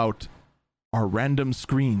about our random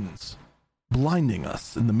screens blinding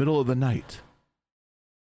us in the middle of the night.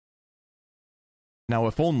 Now,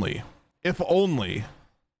 if only the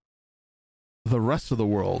rest of the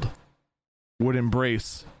world would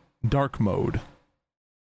embrace dark mode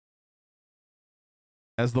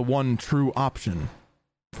as the one true option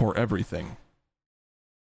for everything.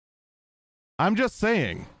 I'm just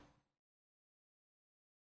saying,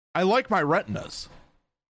 I like my retinas.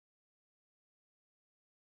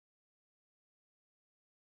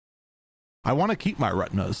 I want to keep my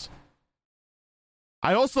retinas.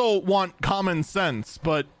 I also want common sense,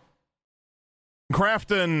 but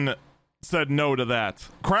Crafton said no to that.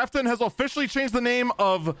 Crafton has officially changed the name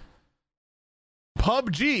of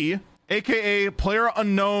PUBG, aka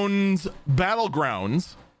PlayerUnknown's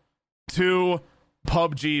Battlegrounds, to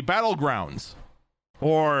PUBG Battlegrounds,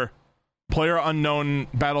 or PlayerUnknown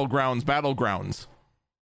Battlegrounds.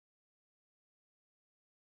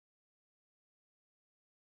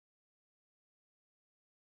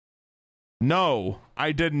 No,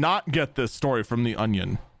 I did not get this story from The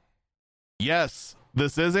Onion. Yes,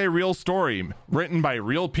 this is a real story written by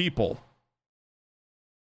real people.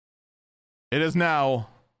 It is now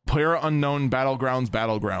PlayerUnknown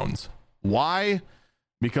Battlegrounds. Why?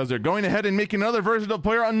 Because they're going ahead and making another version of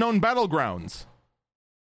PlayerUnknown Battlegrounds.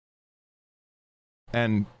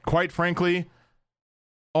 And quite frankly,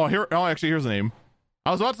 here's the name.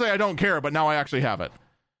 I was about to say I don't care, but now I actually have it.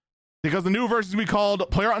 Because the new version is going to be called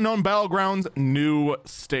PlayerUnknown Battlegrounds New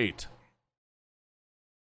State.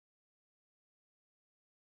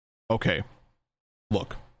 Okay,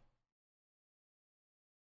 look.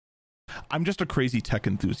 I'm just a crazy tech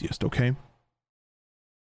enthusiast, okay?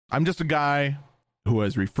 I'm just a guy who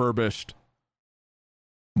has refurbished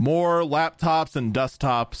more laptops and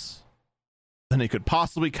desktops than he could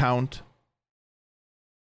possibly count.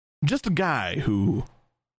 Just a guy who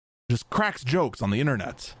just cracks jokes on the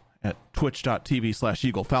internet at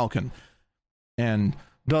twitch.tv/EagleFalcon and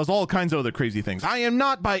does all kinds of other crazy things. I am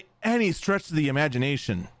not by any stretch of the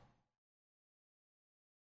imagination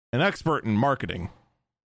an expert in marketing.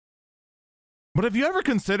 But have you ever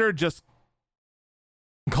considered just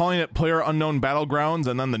calling it PlayerUnknown Battlegrounds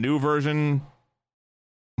and then the new version,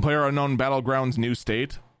 PlayerUnknown Battlegrounds New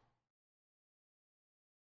State?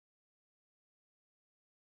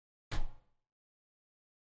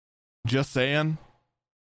 Just saying.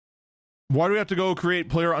 Why do we have to go create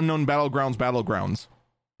PlayerUnknown Battlegrounds?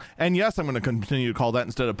 And yes, I'm going to continue to call that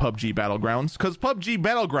instead of PUBG Battlegrounds, because PUBG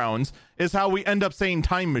Battlegrounds is how we end up saying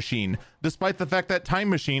Time Machine, despite the fact that Time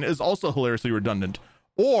Machine is also hilariously redundant.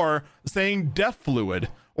 Or saying DEF Fluid,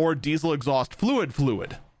 or Diesel Exhaust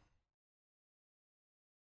Fluid.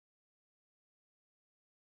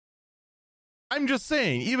 I'm just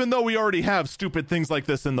saying, even though we already have stupid things like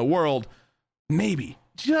this in the world, maybe,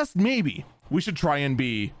 just maybe, we should try and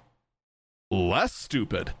be less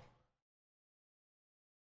stupid.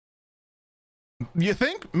 You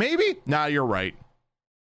think? Maybe? Nah, you're right.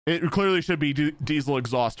 It clearly should be diesel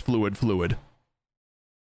exhaust fluid.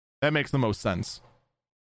 That makes the most sense.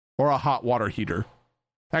 Or a hot water heater.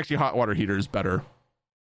 Actually, hot water heater is better.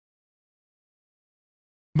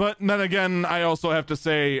 But then again, I also have to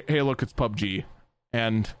say, hey, look, it's PUBG.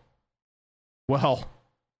 And, well,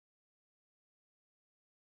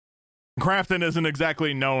 Krafton isn't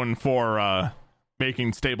exactly known for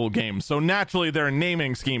making stable games. So naturally, their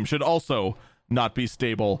naming scheme should also not be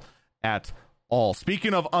stable at all.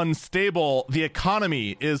 Speaking of unstable, the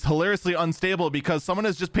economy is hilariously unstable because someone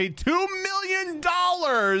has just paid $2 million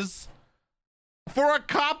for a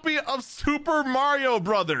copy of Super Mario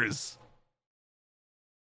Brothers.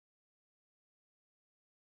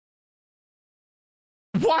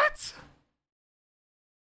 What?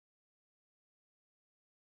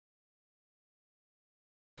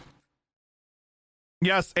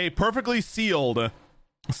 Yes, a perfectly sealed,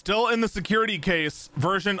 still in the security case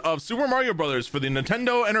version of Super Mario Brothers for the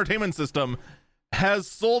Nintendo Entertainment System has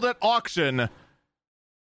sold at auction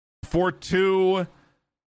for $2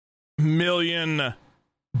 million.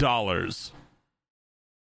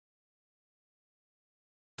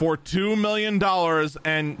 For $2 million,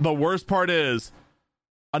 and the worst part is,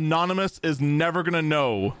 Anonymous is never gonna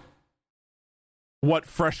know what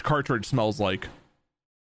fresh cartridge smells like.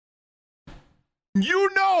 You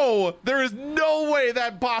know, there is no way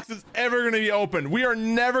that box is ever going to be opened. We are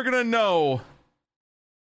never going to know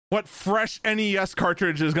what fresh NES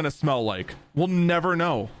cartridge is going to smell like. We'll never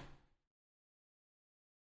know.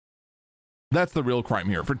 That's the real crime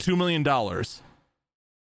here for $2 million.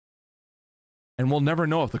 And we'll never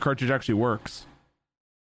know if the cartridge actually works.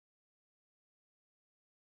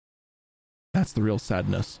 That's the real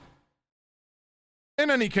sadness. In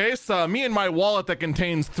any case, me and my wallet that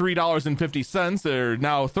contains $3.50 are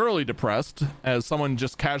now thoroughly depressed as someone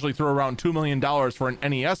just casually threw around $2 million for an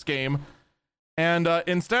NES game. And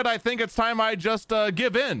instead, I think it's time I just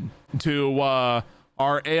give in to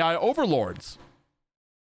our AI overlords.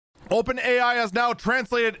 OpenAI has now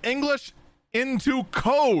translated English into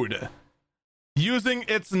code using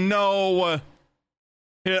its new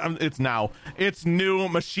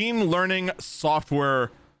machine learning software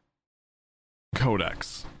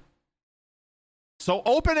codex. So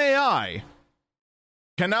OpenAI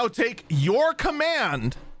can now take your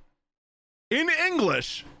command in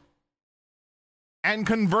English and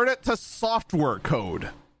convert it to software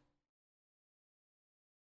code.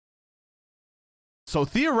 So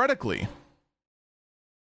theoretically,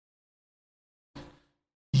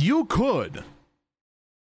 you could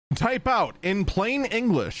type out in plain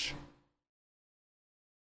English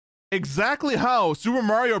exactly how Super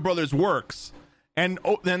Mario Brothers works, and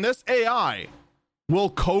then this AI will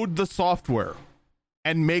code the software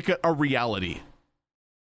and make it a reality.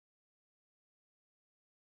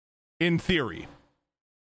 In theory.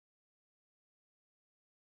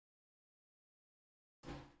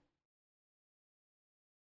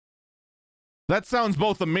 That sounds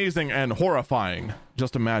both amazing and horrifying.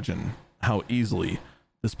 Just imagine how easily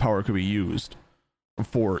this power could be used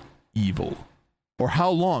for evil. Or how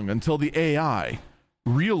long until the AI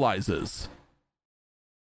realizes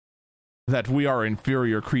that we are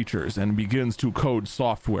inferior creatures and begins to code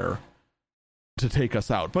software to take us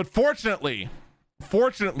out. But fortunately,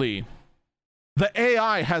 the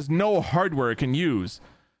AI has no hardware it can use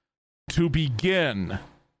to begin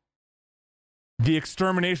the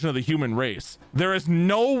extermination of the human race. There is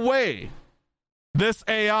no way this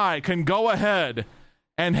AI can go ahead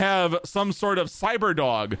and have some sort of cyber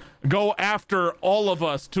dog go after all of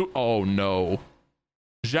us to... Oh no.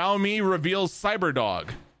 Xiaomi reveals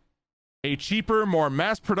Cyberdog, a cheaper, more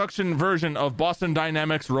mass production version of Boston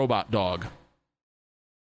Dynamics robot dog.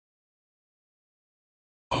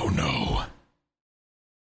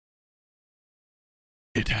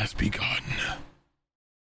 It has begun.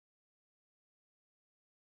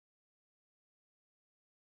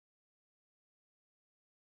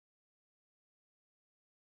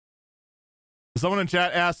 Someone in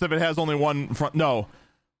chat asked if it has only one front. No,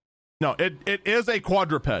 it is a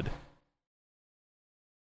quadruped.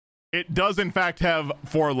 It does in fact have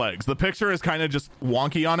 4 legs. The picture is kind of just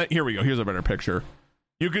wonky on it. Here we go. Here's a better picture.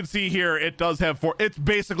 You can see here it does have 4. It's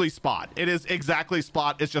basically Spot. It is exactly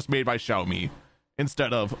Spot. It's just made by Xiaomi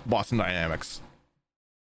instead of Boston Dynamics.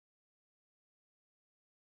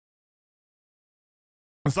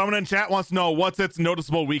 Someone in chat wants to know what's its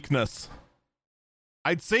noticeable weakness.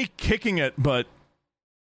 I'd say kicking it, but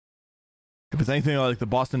if it's anything like the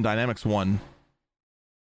Boston Dynamics one,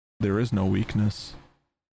 there is no weakness.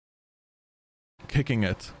 Kicking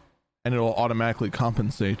it, and it'll automatically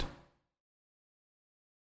compensate.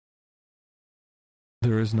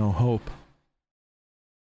 There is no hope.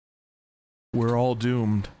 We're all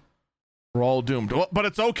doomed. We're all doomed. But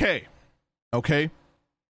it's okay. Okay?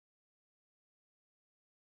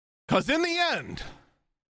 Because in the end,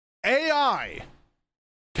 AI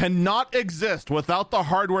cannot exist without the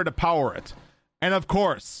hardware to power it. And of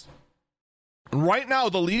course, right now,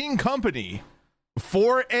 the leading company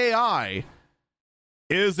for AI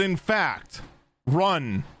is in fact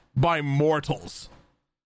run by mortals.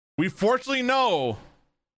 We fortunately know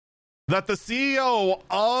that the CEO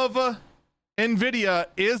of NVIDIA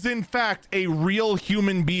is in fact a real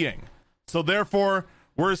human being. So therefore,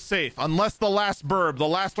 we're safe. Unless the last burb, the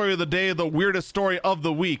last story of the day, the weirdest story of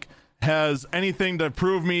the week, has anything to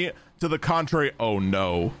prove me to the contrary. Oh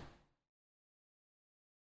no.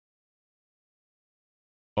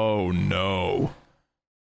 Oh no.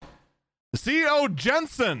 CEO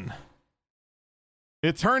Jensen.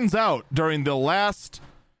 It turns out during the last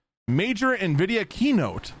major NVIDIA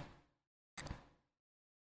keynote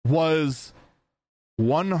was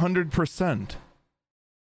 100%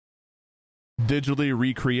 digitally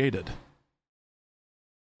recreated.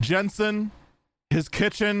 Jensen, his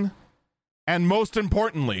kitchen, and most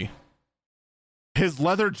importantly, his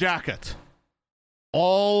leather jacket,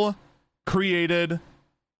 all created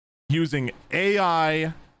using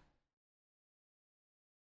AI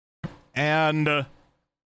and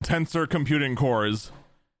tensor computing cores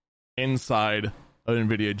inside of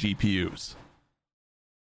NVIDIA GPUs.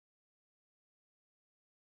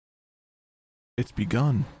 It's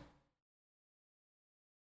begun.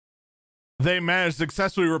 They managed to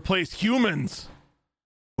successfully replace humans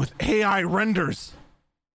with AI renders.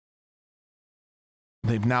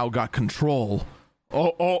 They've now got control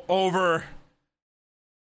over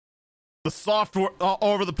the software,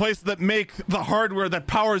 over the places that make the hardware that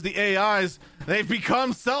powers the AIs. They've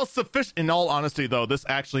become self-sufficient. In all honesty, though, this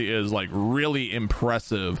actually is like really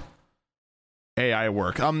impressive AI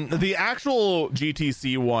work. The actual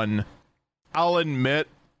GTC one, I'll admit,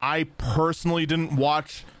 I personally didn't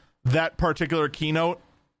watch that particular keynote.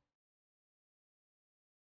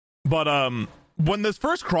 But when this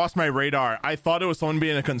first crossed my radar, I thought it was someone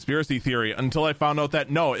being a conspiracy theory until I found out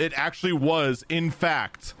that no, it actually was, in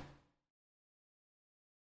fact,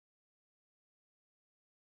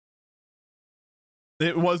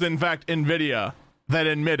 NVIDIA that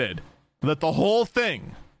admitted that the whole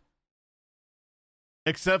thing,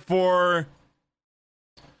 except for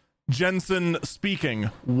Jensen speaking,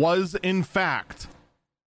 was in fact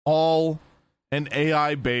all an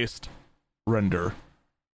AI-based render.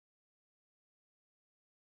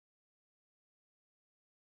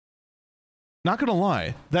 Not gonna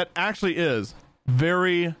lie, that actually is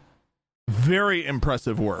very, very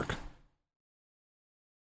impressive work.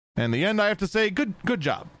 And in the end, I have to say, good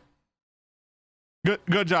job.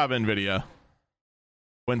 Good job, NVIDIA.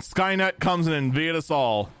 When Skynet comes and invade us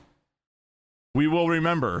all, we will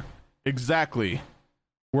remember exactly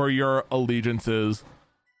where your allegiances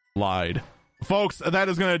lied. Folks, that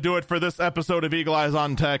is going to do it for this episode of Eagle Eyes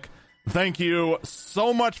on Tech. Thank you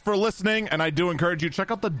so much for listening, and I do encourage you to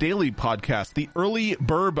check out the daily podcast, the Early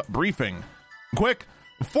Burb Briefing. Quick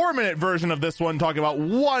 4-minute version of this one, talking about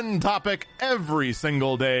one topic every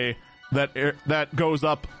single day that goes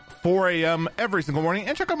up 4 a.m. every single morning.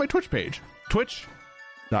 And check out my Twitch page,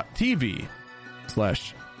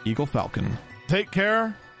 twitch.tv/Eagle Falcon. Take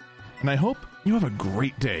care, and I hope you have a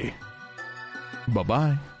great day.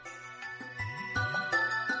 Bye-bye.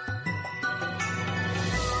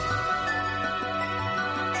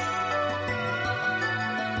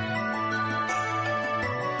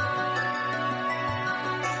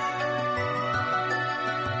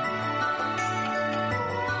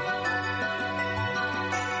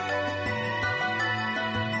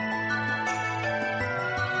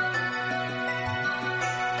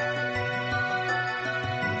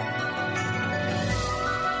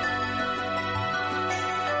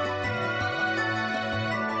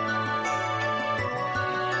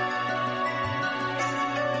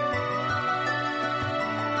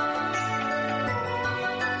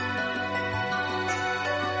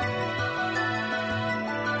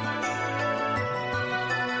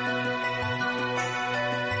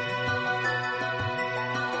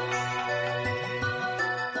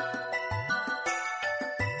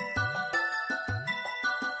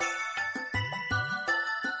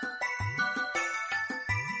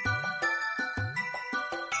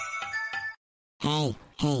 Hey,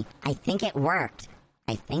 I think it worked.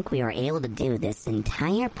 I think we were able to do this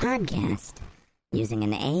entire podcast using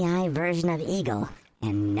an AI version of Eagle,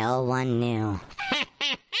 and no one knew.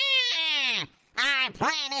 Our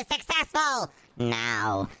plan is successful!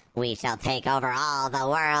 Now, we shall take over all the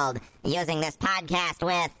world using this podcast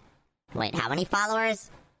with... Wait, how many followers?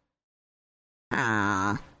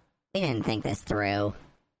 Aw, we didn't think this through.